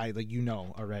thick, I like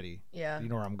already. Yeah. You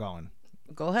know where I'm going.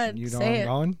 Go ahead. You know say where I'm it.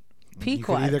 going? You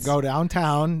can either Pequods. go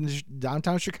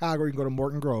downtown Chicago, or you can go to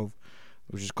Morton Grove,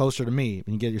 which is closer to me,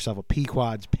 and you get yourself a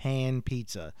Pequod's pan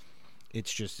pizza.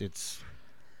 It's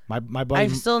my buddy.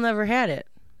 I've still never had it.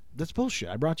 That's bullshit.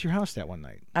 I brought to your house that one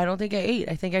night. I don't think I ate.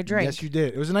 I think I drank. Yes, you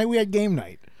did. It was the night we had game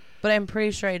night. But I'm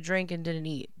pretty sure I drank and didn't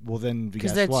eat. Well, then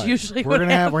guess that's what? usually we're what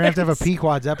gonna have a happens.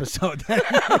 Pequod's episode.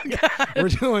 We're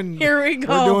doing Here we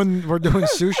go. We're doing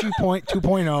sushi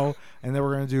 2.0, and then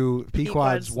we're gonna do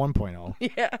Pequod's Pequod's. 1.0.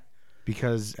 Yeah.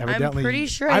 Because evidently, pretty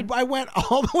sure I went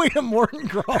all the way to Morton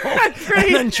Grove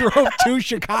pretty- and then drove to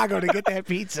Chicago to get that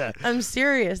pizza. I'm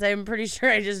serious. I'm pretty sure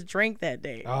I just drank that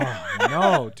day. Oh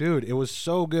no, dude, it was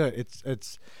so good.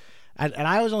 And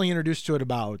I was only introduced to it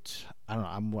about, I don't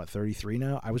know, I'm 33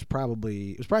 now. It was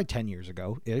probably 10 years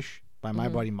ago ish by my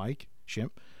buddy Mike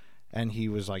Shimp, and he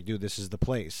was like, "Dude, this is the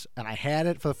place." And I had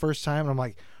it for the first time, and I'm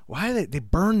like, "Why they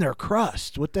burn their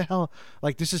crust? What the hell?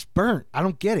 Like, this is burnt. I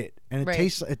don't get it." And Right.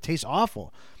 it tastes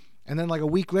awful. And then like a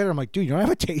week later, I'm like, "Dude, you don't have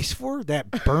a taste for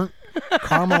that burnt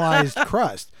caramelized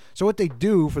crust." So what they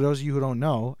do, for those of you who don't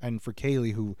know, and for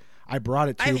Kaylee, who I brought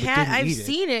it to but didn't I've eat it.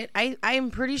 seen it.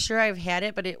 I'm pretty sure I've had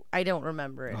it, but I don't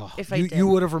remember it. Oh, if I you, did, you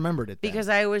would have remembered it then. because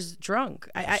I was drunk.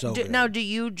 So good. Now, do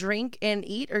you drink and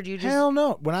eat, or do you just Hell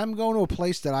no. When I'm going to a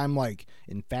place that I'm like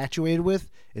infatuated with,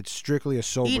 it's strictly a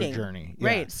sober Eating. journey.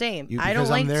 Right, same. You, I don't because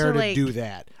like I'm there to, like- do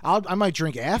that. I might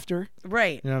drink after.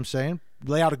 right? You know what I'm saying?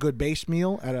 Lay out a good base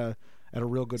meal at a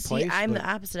real good place. See, I'm but, the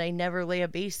opposite. I never lay a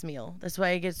base meal. That's why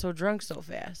I get so drunk so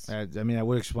fast. I mean, I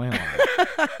would explain a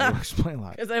lot. I would explain a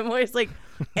lot. Because I'm always like,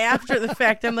 after the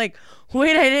fact, I'm like,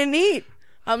 wait, I didn't eat.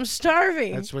 I'm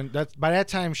starving. That's by that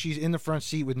time she's in the front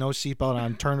seat with no seatbelt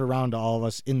on, turned around to all of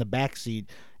us in the back seat,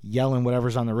 yelling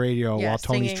whatever's on the radio Yeah, while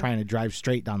Tony's singing. trying to drive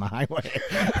straight down the highway.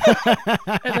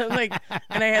 and I'm like,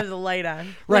 and I have the light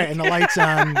on. Right, and the lights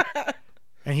on,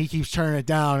 and he keeps turning it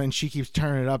down, and she keeps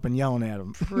turning it up and yelling at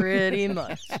him. Pretty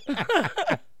much.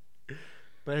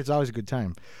 But it's always a good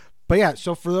time. But yeah,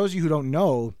 so for those of you who don't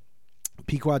know,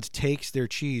 Pequod's takes their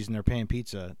cheese and their pan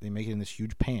pizza, they make it in this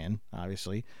huge pan,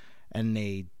 obviously, and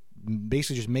they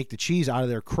basically just make the cheese out of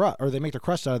their crust, or they make the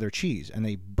crust out of their cheese, and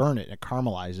they burn it, and it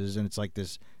caramelizes, and it's like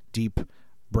this deep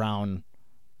brown,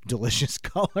 delicious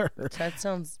color. That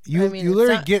sounds. You I mean, you it's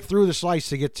literally not- get through the slice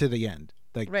to get to the end.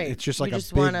 Like Right. it's just You like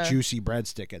just a big wanna- juicy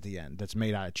breadstick at the end that's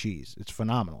made out of cheese. It's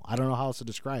phenomenal. I don't know how else to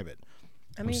describe it.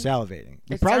 I I'm mean, salivating.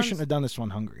 We it probably sounds- shouldn't have done this one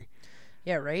hungry.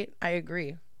 yeah, right. I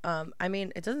agree. I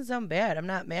mean, it doesn't sound bad. I'm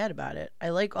not mad about it. I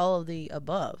like all of the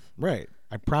above. Right.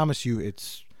 I promise you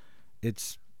it's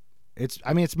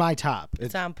I mean it's my top.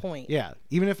 It's on point. Yeah.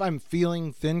 Even if I'm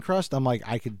feeling thin crust, I'm like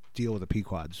I could deal with the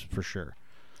Pequod's for sure.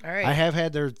 All right. I have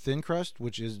had their thin crust,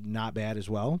 which is not bad as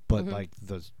well, but Mm-hmm. like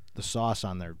the sauce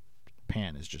on their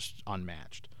pan is just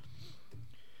unmatched.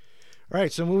 All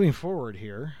right, so moving forward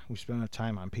here, we spent enough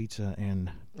time on pizza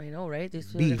and I know, right? These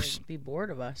people are Beefs. gonna be bored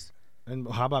of us. And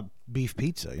how about beef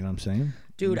pizza? You know what I'm saying?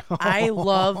 Dude, I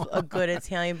love a good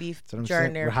Italian beef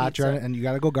giardiniera hot pizza. And you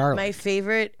got to go garlic. My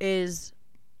favorite is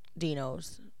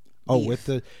Dino's. Oh, beef. with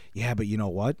the but you know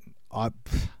what?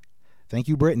 Thank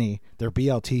you, Brittany. Their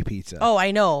BLT pizza. Oh,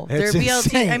 I know. It's Their BLT.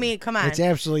 insane. I mean, come on. It's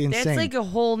absolutely insane. That's like a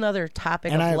whole nother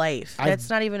topic of life. That's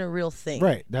not even a real thing.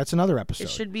 Right. That's another episode. It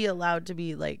should be allowed to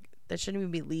be like, that shouldn't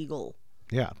even be legal.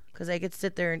 Yeah. Because I could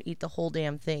sit there and eat the whole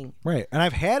damn thing. Right. And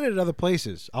I've had it at other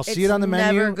places. I'll see it on the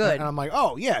menu. Never good. And I'm like,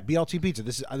 oh, yeah, BLT pizza.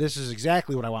 This is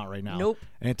exactly what I want right now. Nope.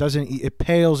 And it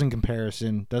pales in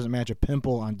comparison. Doesn't match a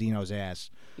pimple on Dino's ass.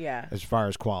 Yeah. As far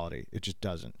as quality. It just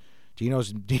doesn't.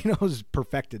 Dino's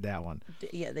perfected that one.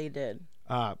 Yeah, they did.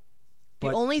 But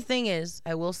the only thing is,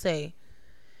 I will say,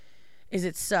 is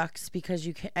it sucks because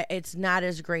it's not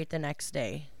as great the next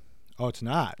day. Oh, it's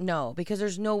not? No, because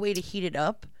there's no way to heat it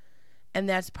up. And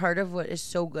that's part of what is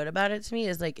so good about it to me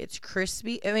is like it's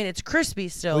crispy. I mean, it's crispy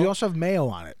still. Well, you also have mayo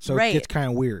on it, so it gets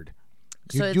kind of weird.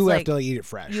 So you do have to eat it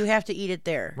fresh. You have to eat it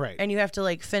there. Right. And you have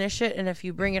to finish it, and if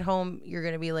you bring it home, you're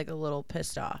going to be a little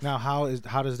pissed off. Now, how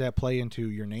does that play into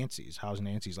your Nancy's? How's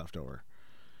Nancy's leftover?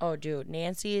 Oh, dude,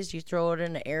 Nancy's, you throw it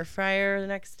in the air fryer the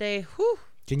next day. Whew.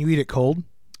 Can you eat it cold?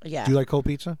 Yeah. Do you like cold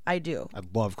pizza? I do. I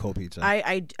love cold pizza.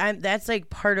 I'm that's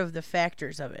part of the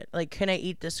factors of it. Like, can I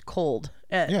eat this cold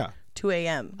at 2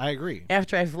 a.m.? I agree.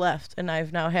 After I've left and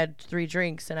I've now had 3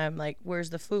 drinks and I'm like, where's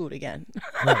the food again?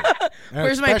 Right.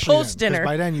 Where's my post dinner?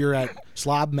 By then you're at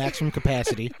slob maximum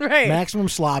capacity, right? Maximum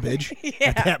slobbage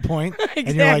at that point, exactly.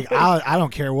 And you're like, I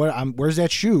don't care where's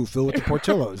that shoe filled with the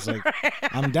Portillos? Like,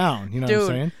 I'm down. You know what I'm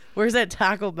saying? Where's that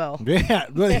Taco Bell? Yeah,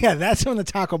 that's when the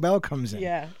Taco Bell comes in.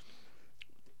 Yeah.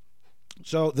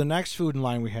 So the next food in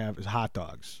line we have is hot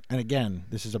dogs, and again,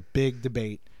 this is a big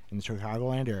debate in the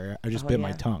Chicagoland area. I just bit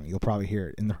my tongue. You'll probably hear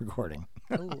it in the recording.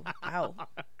 Ooh, ow.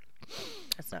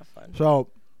 That's not fun.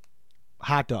 So,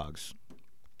 hot dogs.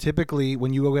 Typically,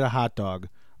 when you go get a hot dog,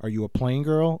 are you a plain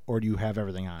girl or do you have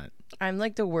everything on it? I'm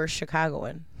like the worst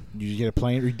Chicagoan. You get a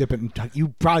plain or you dip it in, you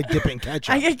probably dip it in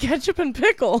ketchup. I get ketchup and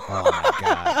pickle. Oh my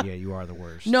god. Yeah, you are the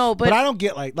worst. No, but I don't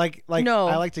get like no.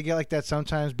 I like to get like that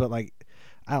sometimes, but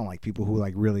I don't like people who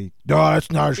really, no,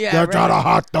 that's not right. not a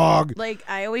hot dog. Like,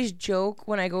 I always joke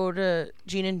when I go to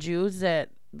Gene and Jude's that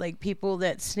people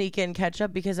that sneak in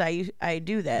ketchup because I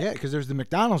do that. Yeah, because there's the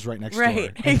McDonald's right next door.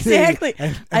 Right, exactly.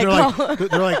 And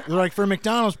they're like for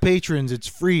McDonald's patrons it's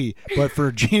free, but for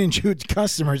Gene and Jude's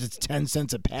customers it's 10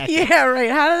 cents a packet. Yeah,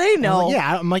 right. How do they know?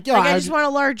 I'm like, yo, I just want a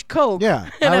large Coke. Yeah,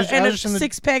 and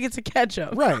 6 packets of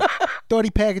ketchup. Right, 30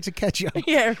 packets of ketchup.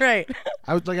 Yeah, right.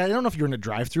 I was like, I don't know if you're in a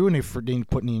drive-through and they're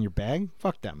putting it in your bag.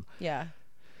 Fuck them. Yeah.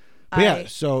 But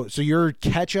so you're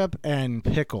ketchup and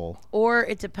pickle. Or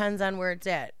it depends on where it's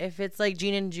at. If it's like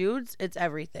Gene and Jude's, it's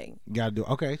everything. You gotta do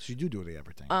okay, so you do the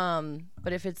everything.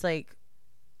 But if it's like,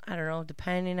 I don't know,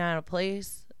 depending on a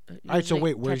place. All right, so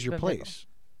wait, where's your place?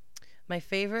 My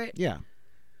favorite? Yeah.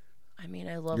 I mean,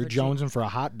 I love. You're jonesing for a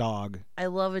hot dog. I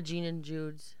love a Gene and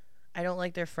Jude's. I don't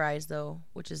like their fries though,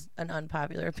 which is an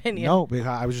unpopular opinion. No, because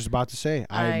I was just about to say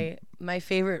my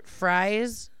favorite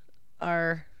fries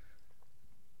are.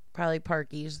 Probably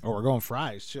Parky's. Oh, we're going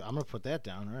fries. I'm gonna put that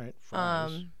down. All right,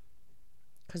 fries.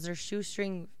 Because they're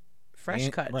shoestring fresh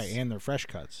cuts. Right, and they're fresh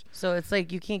cuts. So it's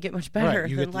like you can't get much better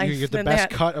than life. You get the best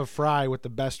cut of fry with the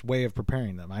best way of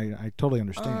preparing them. I totally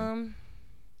understand.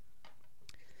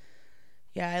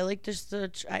 Yeah, I like just the.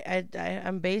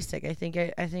 I'm basic. I think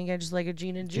I just like a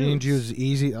Gene and Jude's. Gene and Jude's is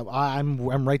easy.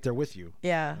 I'm right there with you.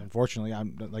 Yeah. Unfortunately,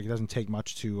 it doesn't take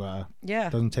much to. Yeah.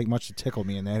 It doesn't take much to tickle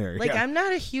me in that area. Like I'm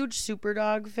not a huge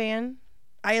Superdog fan.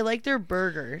 I like their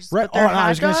burgers. Right. But their I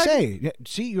was gonna say.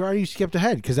 See, you already skipped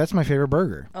ahead because that's my favorite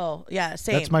burger. Oh yeah,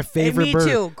 same. That's my favorite me burger.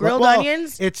 Me too. Grilled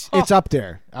onions. It's up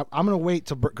there. I'm gonna wait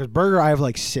till because burger I have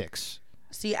like 6.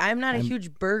 See, I'm not a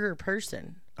huge burger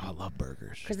person. I love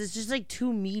burgers because it's just like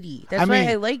too meaty. That's why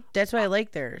I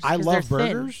like theirs. I love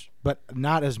burgers, but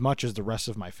not as much as the rest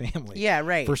of my family. Yeah,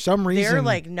 right. For some reason, they're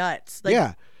like nuts. Like,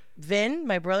 yeah. Vin,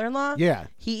 my brother-in-law. Yeah.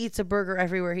 He eats a burger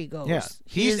everywhere he goes. Yeah.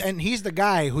 He's the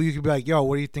guy who you could be like, yo,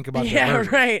 what do you think about that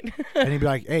burger? Right. And he'd be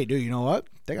like, hey, dude, you know what?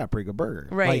 They got a pretty good burger.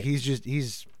 Right. Like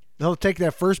he'll take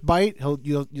that first bite.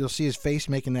 You'll see his face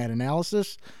making that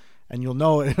analysis. And you'll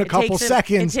know in a couple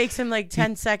seconds. It takes him like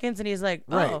 10 seconds, and he's like,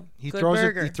 "Oh, right." He good throws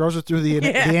burger. it. He throws it through the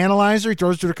analyzer. He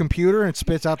throws it through the computer, and it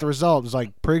spits out the result. It's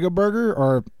like pretty good burger,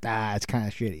 or it's kind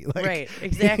of shitty. Like, right,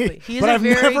 exactly. He's a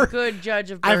very good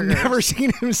judge of burgers. I've never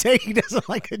seen him say he doesn't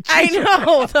like a cheeseburger. I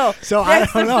know, though. So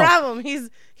that's I don't know. the problem. He's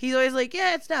always like,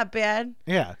 "Yeah, it's not bad."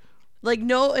 Yeah. Like,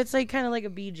 no, it's like kind of like a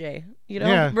BJ. You know,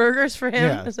 Yeah. burgers for him,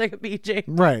 Yeah. it's like a BJ.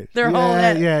 Right. They're yeah, all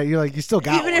that. Yeah, you're like, you still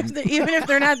got Even one. even if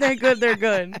they're not that good, they're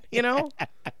good. You know.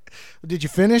 Did you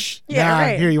finish? Yeah, nah,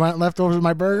 right. Here, you want leftovers of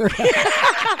my burger?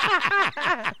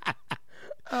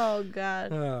 Oh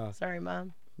God. Sorry,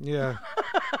 Mom. Yeah.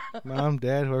 Mom,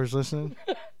 Dad, whoever's listening.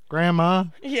 Grandma.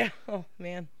 Yeah. Oh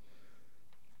man.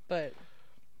 But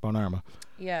Bonarma.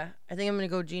 yeah, I think I'm gonna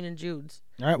go Gene and Jude's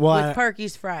All right. Well, with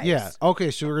Parky's fries. yeah.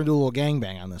 Okay, so we're gonna do a little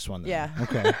gangbang on this one. Then. Yeah.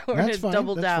 Okay. We're That's gonna fine.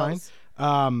 double That's downs.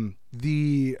 fine.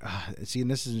 See,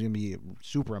 and this is gonna be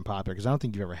super unpopular because I don't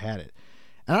think you've ever had it,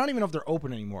 and I don't even know if they're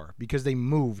open anymore because they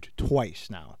moved twice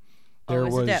now. There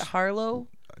is was it that Harlow?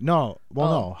 no. Well,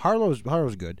 Oh. no.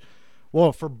 Harlow's good.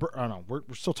 Well, I don't know. We're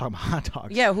still talking about hot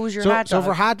dogs. Yeah, who's your so, hot dog? So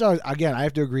for hot dogs, again, I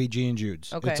have to agree, G and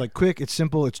Jude's. Okay. It's like quick, it's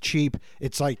simple, it's cheap.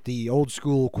 It's like the old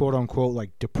school, quote unquote, like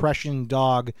depression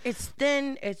dog. It's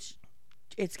thin. It's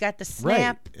got the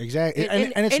snap. Right. Exactly.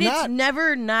 And and it's not it's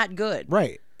never not good.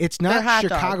 right. It's They're not hot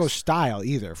Chicago dogs. style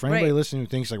either. For anybody Right. listening who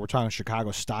thinks like we're talking Chicago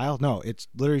style, no, it's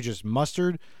literally just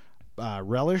mustard,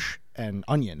 relish, and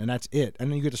onion, and that's it. And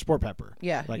then you get the sport pepper.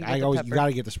 Yeah, like you get I the always pepper. you got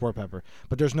to get the sport pepper.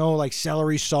 But there's no like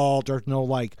celery salt. There's no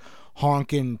like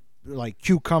honking like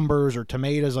cucumbers or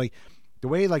tomatoes. Like the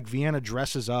way like Vienna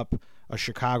dresses up a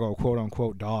Chicago quote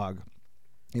unquote dog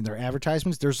in their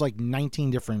advertisements. There's like 19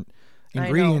 different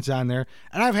ingredients on there,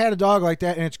 and I've had a dog like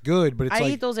that, and it's good. But it's I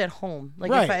like eat those at home. Like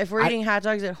Right. if we're eating hot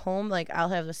dogs at home, like I'll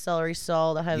have the celery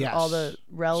salt. I'll have yes, all the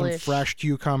relish. some fresh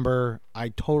cucumber. I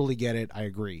totally get it. I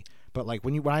agree. But like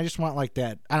when I just want like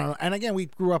that, I don't know. And again, we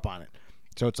grew up on it,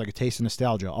 so it's like a taste of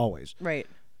nostalgia always. Right.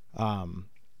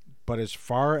 But as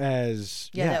far as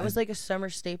Yeah, that was like a summer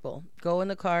staple. Go in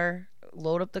the car,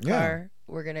 load up the Yeah. car.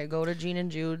 We're gonna go to Gene and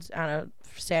Jude's on a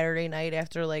Saturday night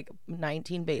after like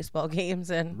 19 baseball games,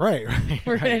 and right.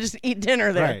 we're gonna just eat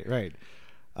dinner there. Right.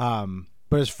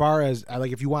 But as far as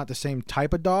like if you want the same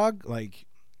type of dog, like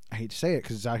I hate to say it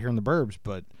because it's out here in the burbs,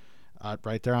 but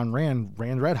right there on Rand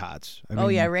Red Hots. I Oh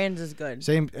mean, yeah, Rand's is good.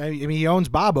 Same. I mean, he owns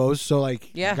Bobo's, so like,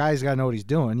 Yeah. the guy's got to know what he's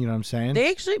doing. You know what I'm saying? They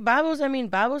actually Bobo's. I mean,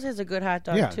 Bobo's has a good hot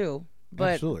dog Yeah, too.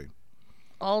 But Absolutely.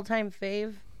 all-time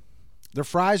fave. Their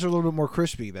fries are a little bit more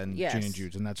crispy than Yes. Gene and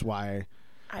Jude's, and that's why.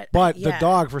 I, But yeah. the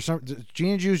dog, for some,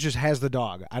 Gene and Jude's just has the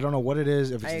dog. I don't know what it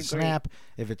is. If I it's the agree. snap,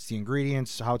 if it's the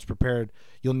ingredients, how it's prepared.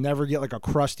 You'll never get like a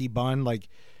crusty bun. Like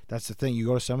that's the thing. You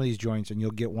go to some of these joints and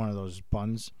you'll get one of those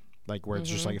buns, like where it's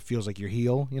just like it feels like your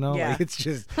heel. You know, Mm-hmm. Yeah. like it's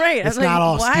just Right, I It's was like, not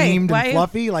all why? steamed Why- and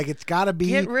fluffy. Like it's got to be.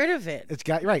 Get rid of it. It's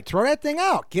got right. Throw that thing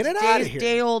out. Get it out of here.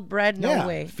 Day old bread, no yeah,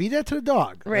 way. feed that to the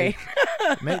dog. Right.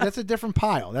 Like, that's a different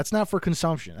pile. That's not for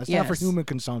consumption. That's not for Yes. human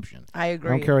consumption. I agree.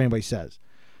 I don't care what anybody says.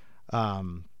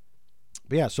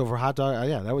 But yeah, so for hot dog,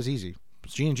 yeah, that was easy.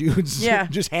 G and Jude's Yeah.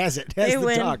 just has it. They Has the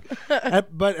win. dog.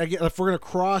 But again, if we're gonna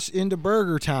cross into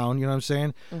Burger Town, you know what I'm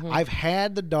saying? Mm-hmm. I've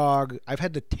had the dog. I've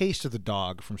had the taste of the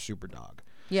dog from Super Dog.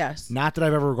 Yes. Not that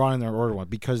I've ever gone in there and ordered one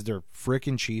because their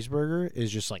frickin' cheeseburger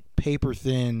is just like paper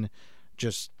thin,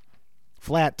 just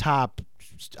flat top.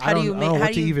 I don't know How what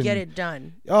do to you even get it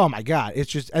done? Oh my god, it's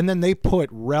just, and then they put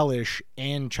relish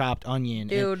and chopped onion.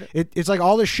 Dude. It's like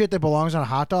all the shit that belongs on a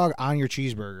hot dog on your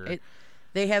cheeseburger.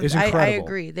 They have. It's I incredible.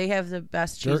 agree. They have the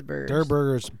best Their- cheeseburgers. Their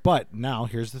burgers, but now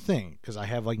here's the thing, because I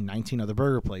have like 19 other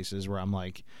burger places where I'm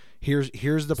like, here's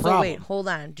the So problem. wait, hold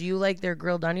on. Do you like their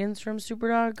grilled onions from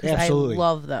Superdog? 'Cause Absolutely, I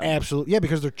love them. Absolutely, yeah,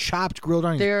 because they're chopped grilled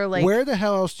onions. They're like- where the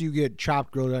hell else do you get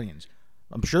chopped grilled onions?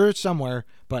 I'm sure it's somewhere,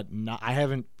 but I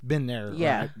haven't been there. or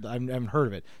Yeah. I haven't heard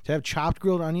of it. To have chopped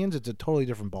grilled onions, it's a totally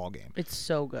different ball game. It's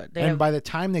so good. They And have, by the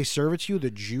time they serve it to you, the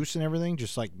juice and everything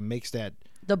just like makes that.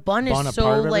 the bun bun is a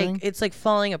part so of like everything? it's like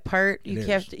falling apart. You It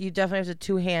have is. to. You definitely have to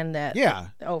two-hand that. Yeah.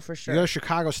 Oh, for You sure. got a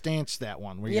Chicago stance, that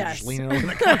one, where you're Yes. just leaning over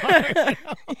the counter.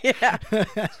 Yeah.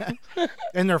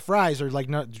 And their fries are like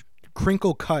not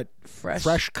crinkle cut,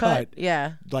 fresh cut.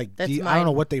 Yeah. Like That's I don't mine.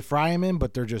 know what they fry them in,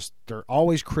 but they're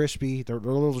always crispy. They're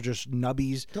little just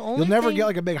nubbies. The only You'll never thing- get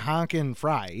like a big honking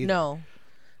fry either. No.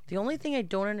 The only thing I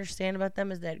don't understand about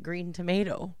them is that green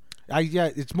tomato. Yeah,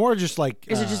 it's more just like.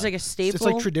 Is it just like a staple? It's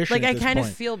like tradition. Like at I this kind of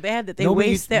point. feel bad that they Nobody-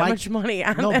 waste that my- much money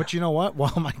on No, them. but you know what?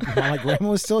 While my grandma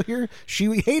was still here, she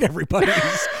would hate everybody.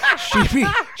 she'd be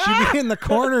in the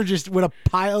corner just with a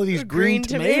pile of these green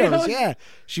tomatoes. Yeah,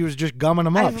 she was just gumming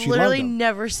them up. I've She literally loved them.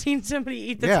 never seen somebody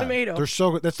eat the Yeah, tomato. they're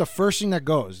so good. That's the first thing that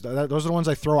goes. Those are the ones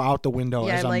I throw out the window.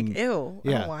 Yeah, as I'm I'm like, ew, I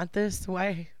yeah. don't want this.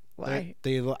 Why? Why?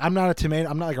 I'm not a tomato.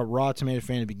 I'm not like a raw tomato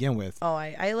fan to begin with. Oh,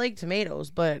 I like tomatoes,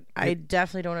 but I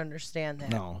definitely don't understand that.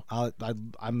 No,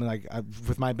 I'm like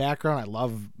with my background, I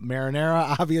love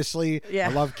marinara. Obviously, Yeah.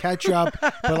 I love ketchup.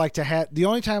 But like the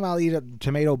only time I'll eat a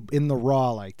tomato in the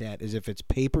raw like that is if it's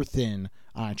paper thin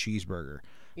on a cheeseburger.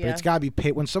 But it's got to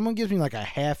be when someone gives me like a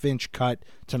half-inch cut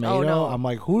tomato, Oh, no. I'm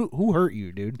like, who hurt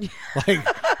you, dude? Like,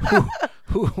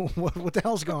 what the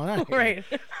hell's going on here? Right.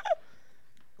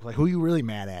 Like, who are you really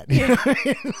mad at? You know what I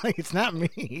mean? Like, it's not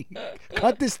me.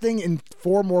 Cut this thing in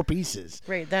 4 more pieces.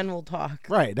 Right, then we'll talk.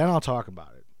 Right, then I'll talk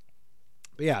about it.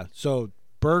 But yeah, so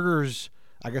burgers,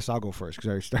 I guess I'll go first because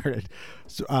I already started.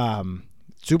 So,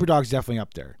 Superdog's definitely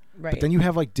up there. Right. But then you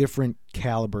have like different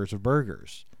calibers of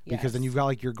burgers. Because Yes. then you've got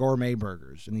like your gourmet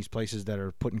burgers and these places that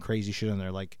are putting crazy shit in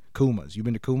there, like Kuma's. You've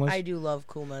been to Kuma's? I do love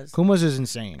Kuma's. Kuma's is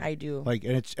insane. I do. Like,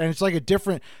 and it's like a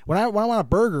different. When I want a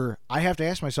burger, I have to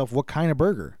ask myself what kind of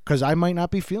burger, because I might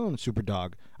not be feeling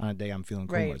Superdog on a day I'm feeling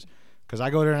Right. Kuma's. Because I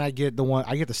go there and I get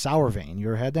the sour vein. You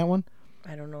ever had that one?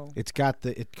 I don't know. It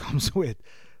comes with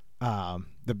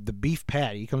the beef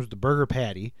patty. It comes with the burger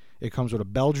patty. It comes with a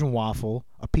Belgian waffle,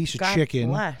 a piece of God chicken,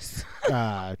 bless.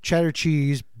 cheddar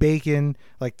cheese, bacon,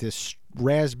 like this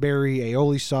raspberry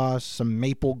aioli sauce, some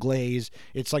maple glaze.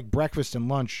 It's like breakfast and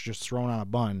lunch just thrown on a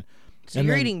bun. So And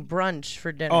you're then- eating brunch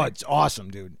for dinner. Oh, it's awesome,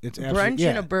 dude. It's brunch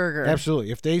and a burger. Absolutely.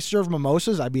 If they serve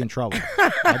mimosas, I'd be in trouble.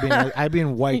 I'd be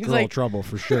in white He's girl like- trouble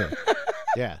for sure.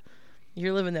 Yeah.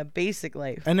 You're living that basic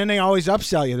life. And then they always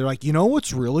upsell you. They're like, you know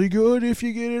what's really good if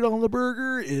you get it on the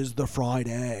burger is the fried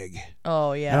egg.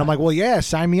 Oh, yeah. And I'm like, well, yeah,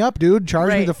 sign me up, dude. Charge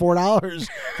me Right. the $4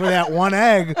 for that one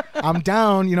egg. I'm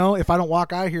down. You know, if I don't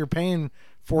walk out here paying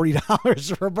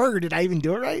 $40 for a burger, did I even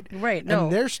do it right? Right, no.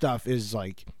 And their stuff is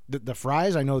like the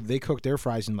fries. I know they cook their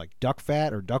fries in like duck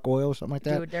fat or duck oil or something like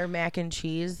that. Dude, their mac and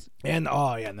cheese. And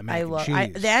and the mac and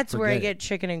cheese. That's where I Forget get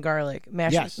chicken and garlic.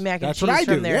 Yes, Mac and that's cheese what I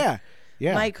from do. there. Yeah,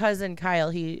 yeah. My cousin Kyle,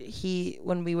 he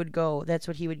when we would go, that's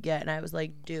what he would get, and I was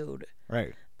like, dude,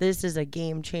 Right. this is a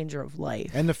game changer of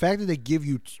life. And the fact that they give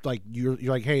you like you're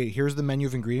like, hey, here's the menu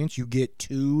of ingredients. You get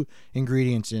 2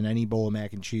 ingredients in any bowl of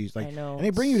mac and cheese. Like, I know. And they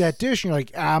bring you that dish, and you're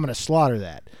like, I'm gonna slaughter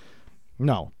that.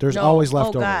 No, there's No. always Oh,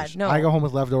 leftovers. God, no. I go home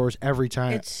with leftovers every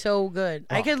time. It's so good.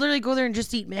 I could literally go there and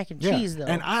just eat mac and Yeah. cheese, though.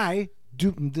 And I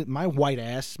do my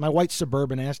white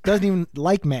suburban ass doesn't even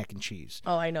like mac and cheese.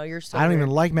 oh, I know you're so. I don't weird. even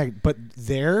like mac, but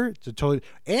there it's a totally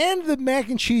and the mac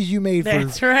and cheese you made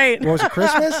That's for right. what was it,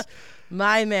 Christmas?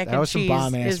 My mac That and was some cheese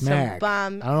bomb ass is mac. some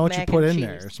bomb. I don't know what you mac put and in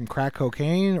cheese. there. Some crack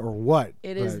cocaine or what?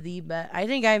 It is but the best. I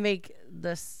think I make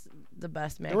the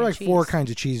best mac there were and like cheese. 4 kinds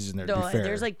of cheeses in there. To No, be fair,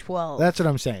 there's like 12. that's what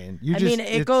I'm saying. You I just, mean, it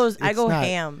it's- goes. I it's go not-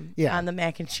 ham yeah. on the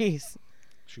mac and cheese.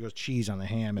 She goes cheese on the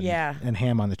ham and Yeah. and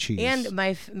ham on the cheese. And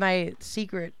my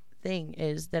secret thing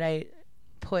is that I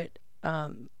put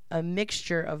a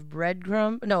mixture of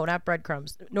breadcrumbs. No, not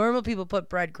breadcrumbs. Normal people put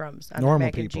breadcrumbs on their normal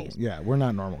mac people, and cheese. yeah, we're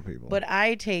not normal people. But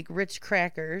I take Ritz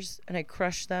crackers and I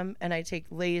crush them, and I take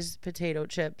Lay's potato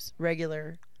chips,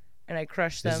 regular, and I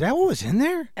crush them. is that what was in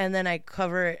there? And then I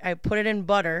cover it. I put it in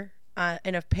butter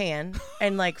in a pan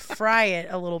and like fry it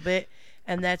a little bit,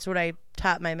 and that's what I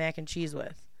top my mac and cheese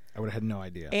with. I would have had no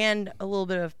idea. And a little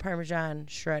bit of Parmesan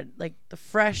shred, like the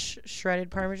fresh shredded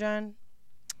Parmesan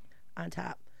on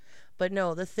top. But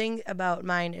no, the thing about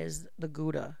mine is the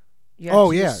Gouda. You have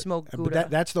to use smoked But Gouda.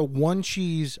 that's the one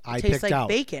cheese I tastes picked like out.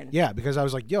 bacon. Yeah, because I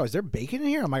was like, "Yo, is there bacon in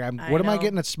here?" I'm like, I "What am I know.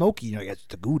 getting that's smoky?" You know, it's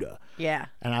the Gouda. Yeah.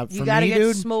 And You for gotta me, get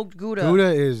dude, smoked Gouda.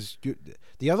 Gouda is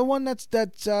the other one that's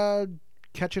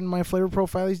catching my flavor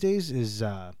profile these days is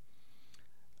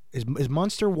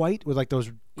Munster white with like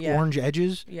those Yeah. orange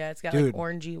edges. Yeah, it's got Dude. like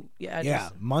orangey. Yeah. Yeah,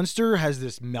 Munster has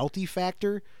this melty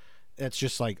factor that's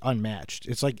just like unmatched.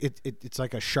 It's like it's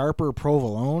like a sharper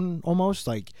provolone almost,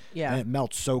 like, Yeah. and it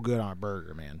melts so good on a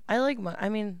burger, man. I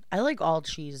like all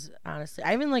cheese, honestly.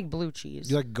 I even like blue cheese.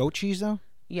 Do you like goat cheese though?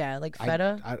 Yeah, like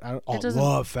feta. I doesn't-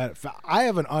 love feta. I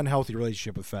have an unhealthy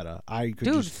relationship with feta. I could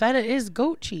Dude, just, feta is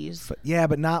goat cheese. yeah,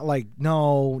 but not like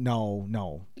no.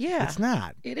 Yeah. It's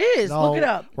not. It is. No, Look it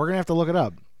up. We're gonna have to look it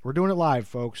up. We're doing it live,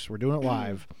 folks. We're doing it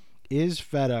live. Is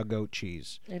feta goat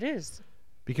cheese? It is.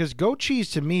 Because goat cheese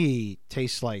to me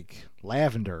tastes like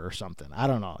lavender or something. I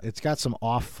don't know. It's got some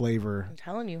off flavor. I'm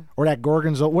telling you. Or that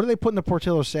gorgonzola. What do they put in the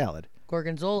Portillo salad?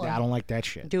 Gorgonzola. I don't like that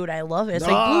shit. Dude, I love it. It's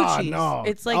like blue cheese. No.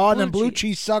 It's like and blue then blue cheese.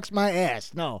 cheese sucks my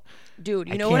ass. No. Dude,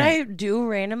 you I know what I can't. do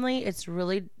randomly? It's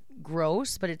really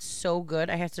gross, but it's so good.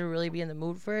 I have to really be in the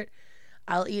mood for it.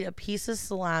 I'll eat a piece of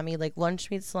salami, like lunch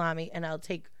meat salami, and I'll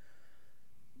take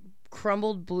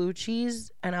crumbled blue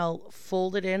cheese and I'll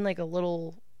fold it in like a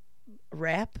little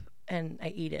wrap and I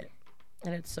eat it.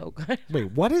 And it's so good.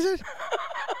 Wait, what is it?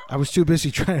 I was too busy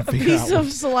trying to a figure out. piece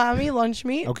of salami, lunch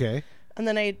meat. Okay. And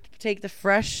then I take the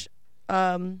fresh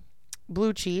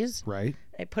blue cheese. Right.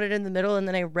 I put it in the middle, and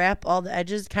then I wrap all the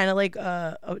edges, kind of like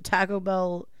a Taco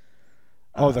Bell.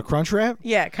 The crunch wrap?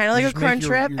 Yeah, kind of like a crunch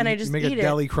wrap, and I just make eat a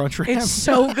deli crunch wrap. It's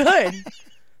so good.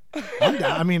 I'm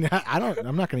down. I mean,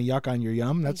 I'm not going to yuck on your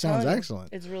yum. That sounds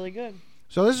excellent. It's really good.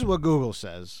 So this is what Google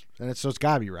says, and it's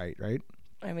got to be right?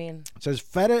 I mean, it says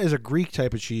feta is a Greek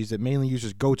type of cheese that mainly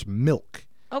uses goat's milk.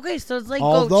 Okay, so it's like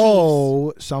goat cheese.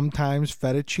 Although sometimes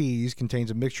feta cheese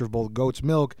contains a mixture of both goat's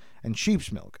milk and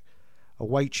sheep's milk. A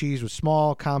white cheese with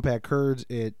small, compact curds.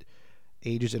 It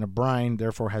ages in a brine,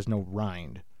 therefore has no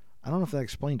rind. I don't know if that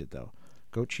explained it, though.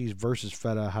 Goat cheese versus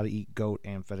feta, how to eat goat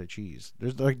and feta cheese.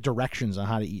 There's like directions on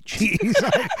how to eat cheese.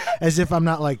 As if I'm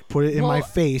not like, put it in my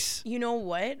face. You know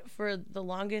what? For the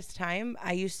longest time,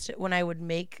 I used to, when I would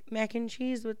make mac and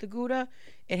cheese with the Gouda,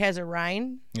 it has a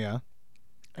rind. Yeah.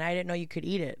 And I didn't know you could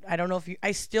eat it. I don't know if you,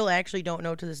 I still actually don't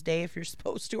know to this day if you're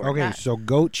supposed to or not. Okay, so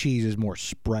goat cheese is more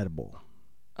spreadable.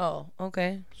 Oh,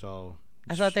 okay. So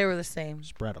I thought they were the same.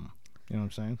 Spread them. You know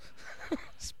what I'm saying?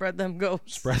 Spread them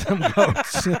goats. Spread them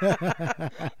goats.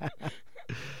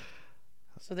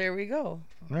 So there we go.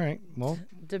 All right. Well,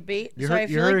 debate. You So heard, I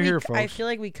feel like here, we, folks. I feel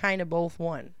like we kind of both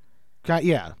won.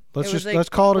 Yeah. It Let's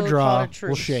call it a draw. call it a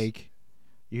We'll truce. shake.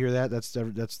 You hear that? That's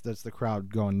the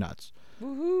crowd going nuts.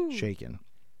 Woohoo! Shaking.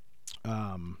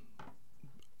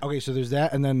 Okay, so there's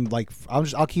that, and then like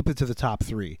I'll keep it to the top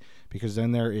three because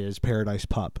then there is Paradise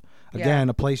Pup. Again,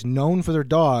 a place known for their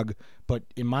dog, but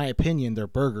in my opinion, their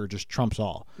burger just trumps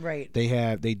all. Right.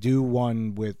 They do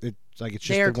one with it. Like it's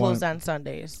just They are the one, closed on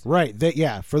Sundays. Right.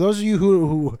 For those of you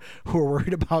who are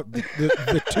worried about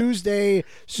the Tuesday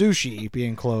sushi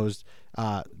being closed,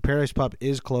 Paradise Pup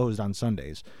is closed on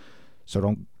Sundays,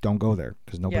 so don't go there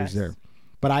because nobody's there.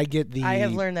 But I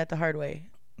have learned that the hard way.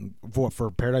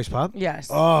 For Paradise Pup. Yes.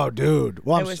 Oh, dude.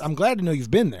 Well, I'm glad to know you've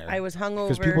been there. I was hungover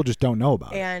because people just don't know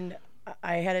about it. And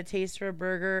I had a taste for a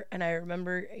burger, and I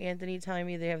remember Anthony telling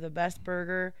me they have the best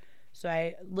burger. So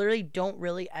I literally don't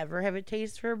really ever have a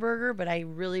taste for a burger, but I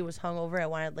really was hungover. I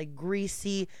wanted like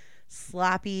greasy,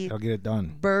 sloppy I'll get it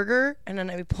done. burger, and then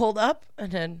I pulled up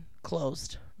and then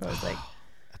closed. I was like,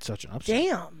 that's such an upset.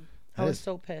 damn. I was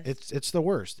so pissed. It's the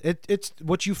worst. It's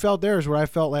what you felt there is what I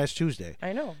felt last Tuesday.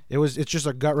 I know. It's just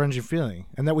a gut wrenching feeling,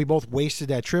 and that we both wasted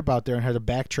that trip out there and had to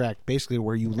backtrack basically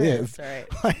where you live. That's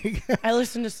all right. I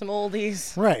listened to some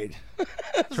oldies. Right.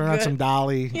 Turn on some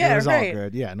Dolly. Yeah, it was right. all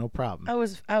good. Yeah, no problem. I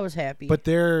was happy. But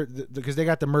because they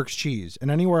got the Merck's cheese, and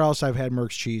anywhere else I've had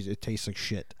Merck's cheese, it tastes like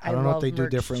shit. I don't know what they do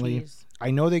Merck's differently. cheese. I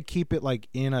know they keep it like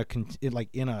in a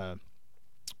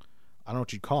I don't know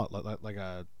what you'd call it, like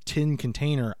a tin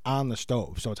container on the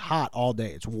stove, so it's hot all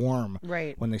day. It's warm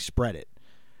right when they spread it.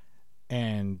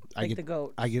 And like I get the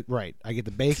goats. I get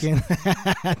the bacon.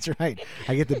 That's right.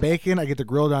 I get the bacon. I get the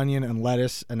grilled onion and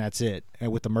lettuce, and that's it.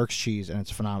 And with the Merck's cheese, and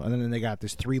it's phenomenal. And then they got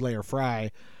this 3-layer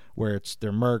fry, where it's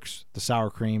their Merck's, the sour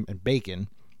cream, and bacon,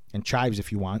 and chives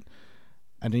if you want.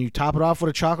 And then you top it off with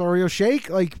a chocolate Oreo shake.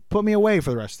 Like, put me away for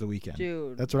the rest of the weekend,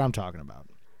 dude. That's what I'm talking about.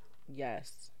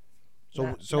 Yes.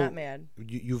 So not mad.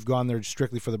 You've gone there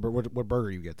strictly for the what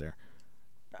burger you get there?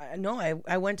 No,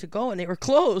 I went to go and they were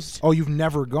closed. Oh, you've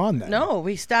never gone there? No,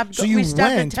 we stopped. So you we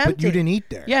stopped went, attempting. but you didn't eat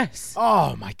there. Yes.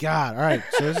 Oh my God! All right,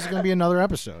 so this is gonna be another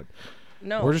episode.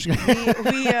 No, we're just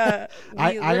gonna.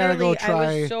 I gotta go try.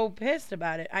 I was so pissed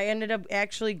about it. I ended up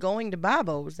actually going to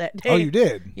Babo's that day. Oh, you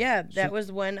did? Yeah, that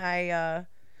was when I.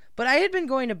 But I had been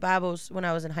going to Babo's when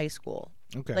I was in high school.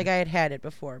 Okay. Like I had it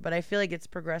before, but I feel like it's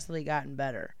progressively gotten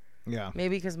better. Yeah.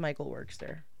 Maybe because Michael works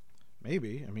there.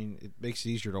 Maybe. I mean, it makes it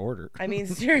easier to order. I mean,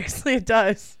 seriously, it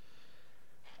does.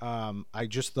 I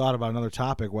just thought about another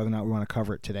topic, whether or not we want to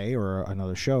cover it today or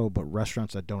another show, but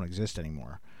restaurants that don't exist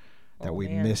anymore that we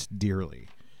miss dearly.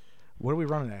 What are we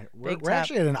running at? We're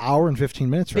actually at an hour and 15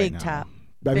 minutes right now. Big Top.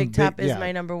 I mean, Big Top is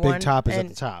my number one. Big Top is at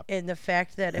the top. And the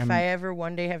fact that if I ever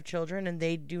one day have children and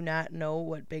they do not know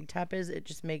what Big Top is, it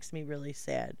just makes me really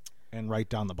sad. And right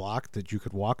down the block that you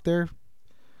could walk there.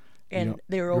 And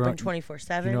they were open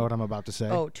 24/7. You know what I'm about to say?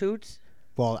 Oh, Toots?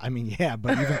 Well, I mean, yeah,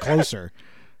 but even closer.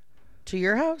 To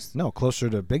your house? No, closer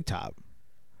to Big Top.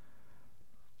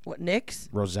 What, Nick's?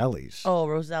 Roselli's. Oh,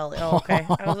 Roselli. Oh, okay.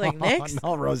 I was like, Nick's?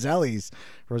 No, Roselli's.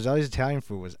 Roselli's Italian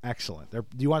food was excellent. Do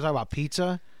you want to talk about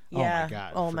pizza? Yeah. Oh, my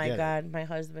God. Oh, my God. My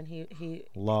husband, he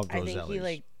loved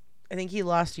Roselli's. I think he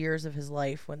lost years of his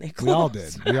life when they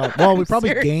closed. We all did. Well, we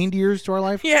probably gained years to our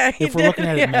life. Yeah, if we're looking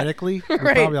at it medically, we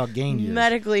probably all gained years.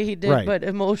 Medically, he did, but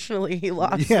emotionally, he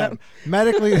lost them.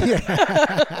 Medically,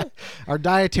 our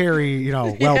dietary,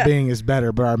 well-being is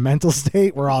better, but our mental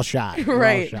state, we're all shot. We're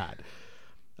all shot.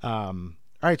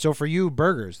 All right, so for you,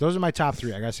 burgers. Those are my top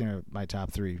 3. I gotta say my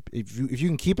top 3. If you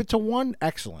can keep it to one,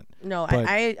 excellent. No, But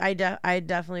I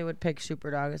definitely would pick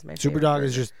Superdog as my favorite. Superdog burger.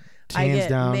 is just I hands get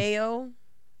down. mayo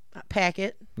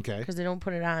packet Okay. because they don't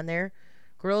put it on there.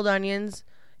 Grilled onions,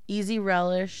 easy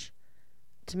relish,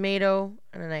 tomato,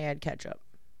 and then I add ketchup.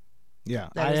 Yeah,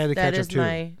 That I had the ketchup too.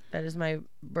 That is my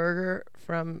burger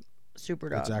from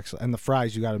Superdog. That's excellent. And the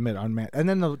fries, you got to admit, unmatched. And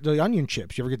then the onion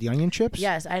chips. You ever get the onion chips?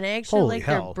 Yes, and I actually Holy like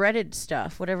hell. their breaded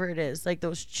stuff, whatever it is. Like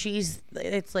those cheese.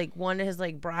 It's like one has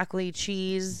like broccoli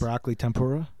cheese. Broccoli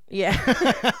tempura. Yeah.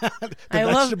 I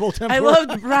vegetable tempura. I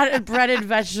love breaded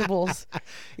vegetables.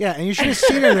 Yeah, and you should have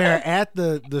seen her there at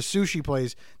the sushi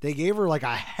place. They gave her like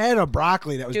a head of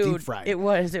broccoli that was Dude, deep fried. It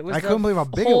was. I couldn't believe how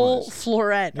big it whole was.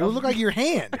 Floret. It would look like your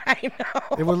hand. I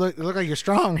know. It would look like your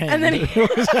strong hand. And then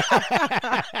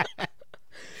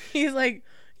he's like,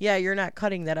 "Yeah, you're not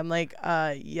cutting that." I'm like,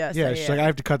 yes. Yeah, I she's am. like, I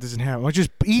have to cut this in half. Well,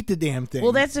 just eat the damn thing.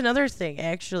 Well, that's another thing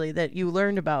actually that you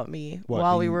learned about me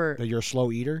while we were. That you're a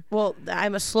slow eater. Well,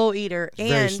 I'm a slow eater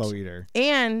Very slow eater.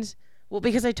 And well,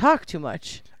 because I talk too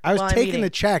much. I was while I'm taking eating. the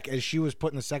check as she was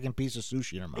putting the second piece of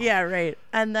sushi in her mouth. Yeah, right.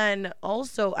 And then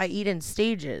also I eat in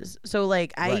stages. So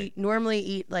like I normally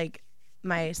eat like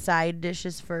my side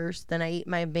dishes first, then I eat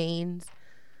my mains,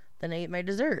 then I eat my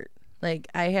dessert. Like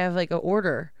I have like a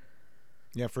order.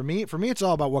 Yeah, for me, it's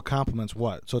all about what complements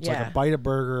what. So it's like a bite of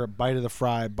burger, a bite of the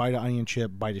fry, bite of onion chip,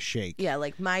 bite of shake. Yeah,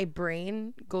 like my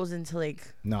brain goes into like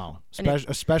No,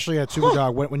 especially at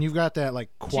Superdog when you've got that like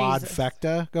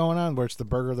quadfecta going on, where it's the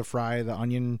burger, the fry, the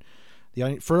onion.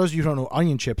 For those of you who don't know what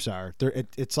onion chips are,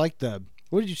 it's like the.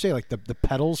 What did you say? Like the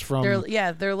petals from? They're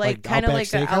like kind of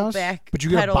like an Outback. But you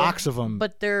get pedal, a box of them.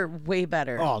 But they're way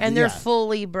better. Oh, and they're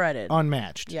fully breaded.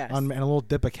 Unmatched. Yes. And a little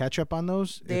dip of ketchup on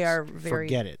those. They are very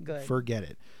good. Forget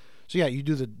it. So yeah, you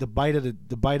do the bite of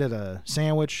the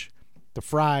sandwich, the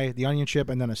fry, the onion chip,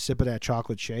 and then a sip of that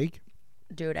chocolate shake.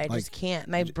 Dude, I just can't.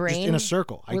 My brain just in a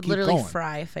circle. I would keep literally going.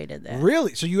 fry if I did that.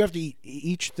 Really? So you have to eat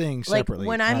each thing separately. Like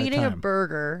when I'm eating a time.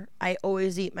 burger, I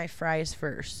always eat my fries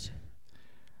first.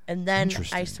 And then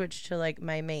I switch to like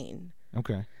my main.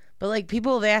 Okay. But like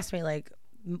people have asked me like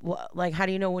how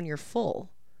do you know when you're full?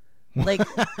 Like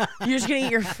you're just gonna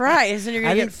eat your fries and you're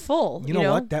gonna get full. You know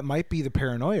what? That might be the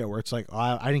paranoia where it's like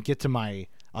I didn't get to my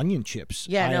onion chips.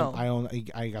 Yeah,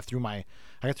 I got through my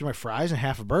fries and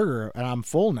half a burger and I'm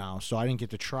full now, so I didn't get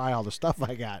to try all the stuff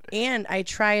I got. And I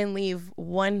try and leave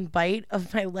one bite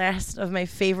of my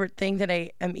favorite thing that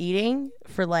I am eating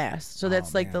for last. So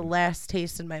that's like the last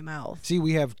taste in my mouth. See,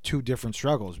 we have two different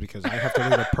struggles because I have to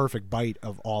leave a perfect bite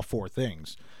of all 4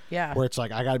 things. Yeah. Where it's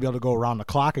like I got to be able to go around the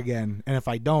clock again, and if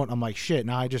I don't, I'm like shit.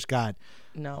 Now I just got.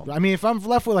 No. I mean, if I'm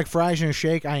left with like fries and a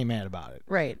shake, I ain't mad about it.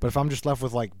 Right. But if I'm just left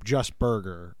with like just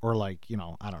burger or like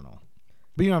I don't know.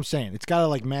 But you know what I'm saying? It's got to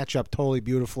like match up totally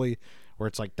beautifully, where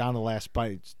it's like down the last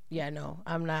bite. Yeah, no,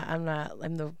 I'm not.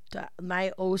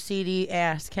 My OCD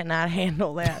ass cannot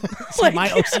handle that. Like, my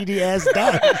OCD ass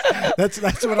does.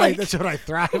 That's what I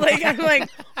thrive. Like I'm like,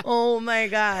 oh my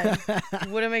god,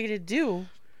 what am I gonna do?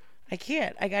 I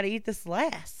can't. I gotta eat this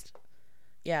last.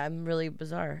 Yeah, I'm really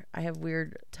bizarre. I have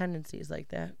weird tendencies like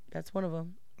that. That's one of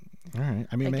them. All right.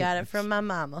 I mean, I got it from my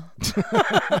mama.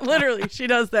 Literally, she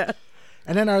does that.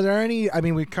 And then are there any, I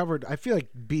mean, we covered, I feel like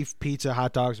beef, pizza,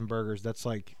 hot dogs, and burgers. That's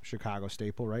like Chicago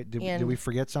staple, right? Did we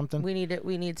forget something? We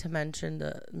need to mention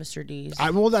the Mr. D's.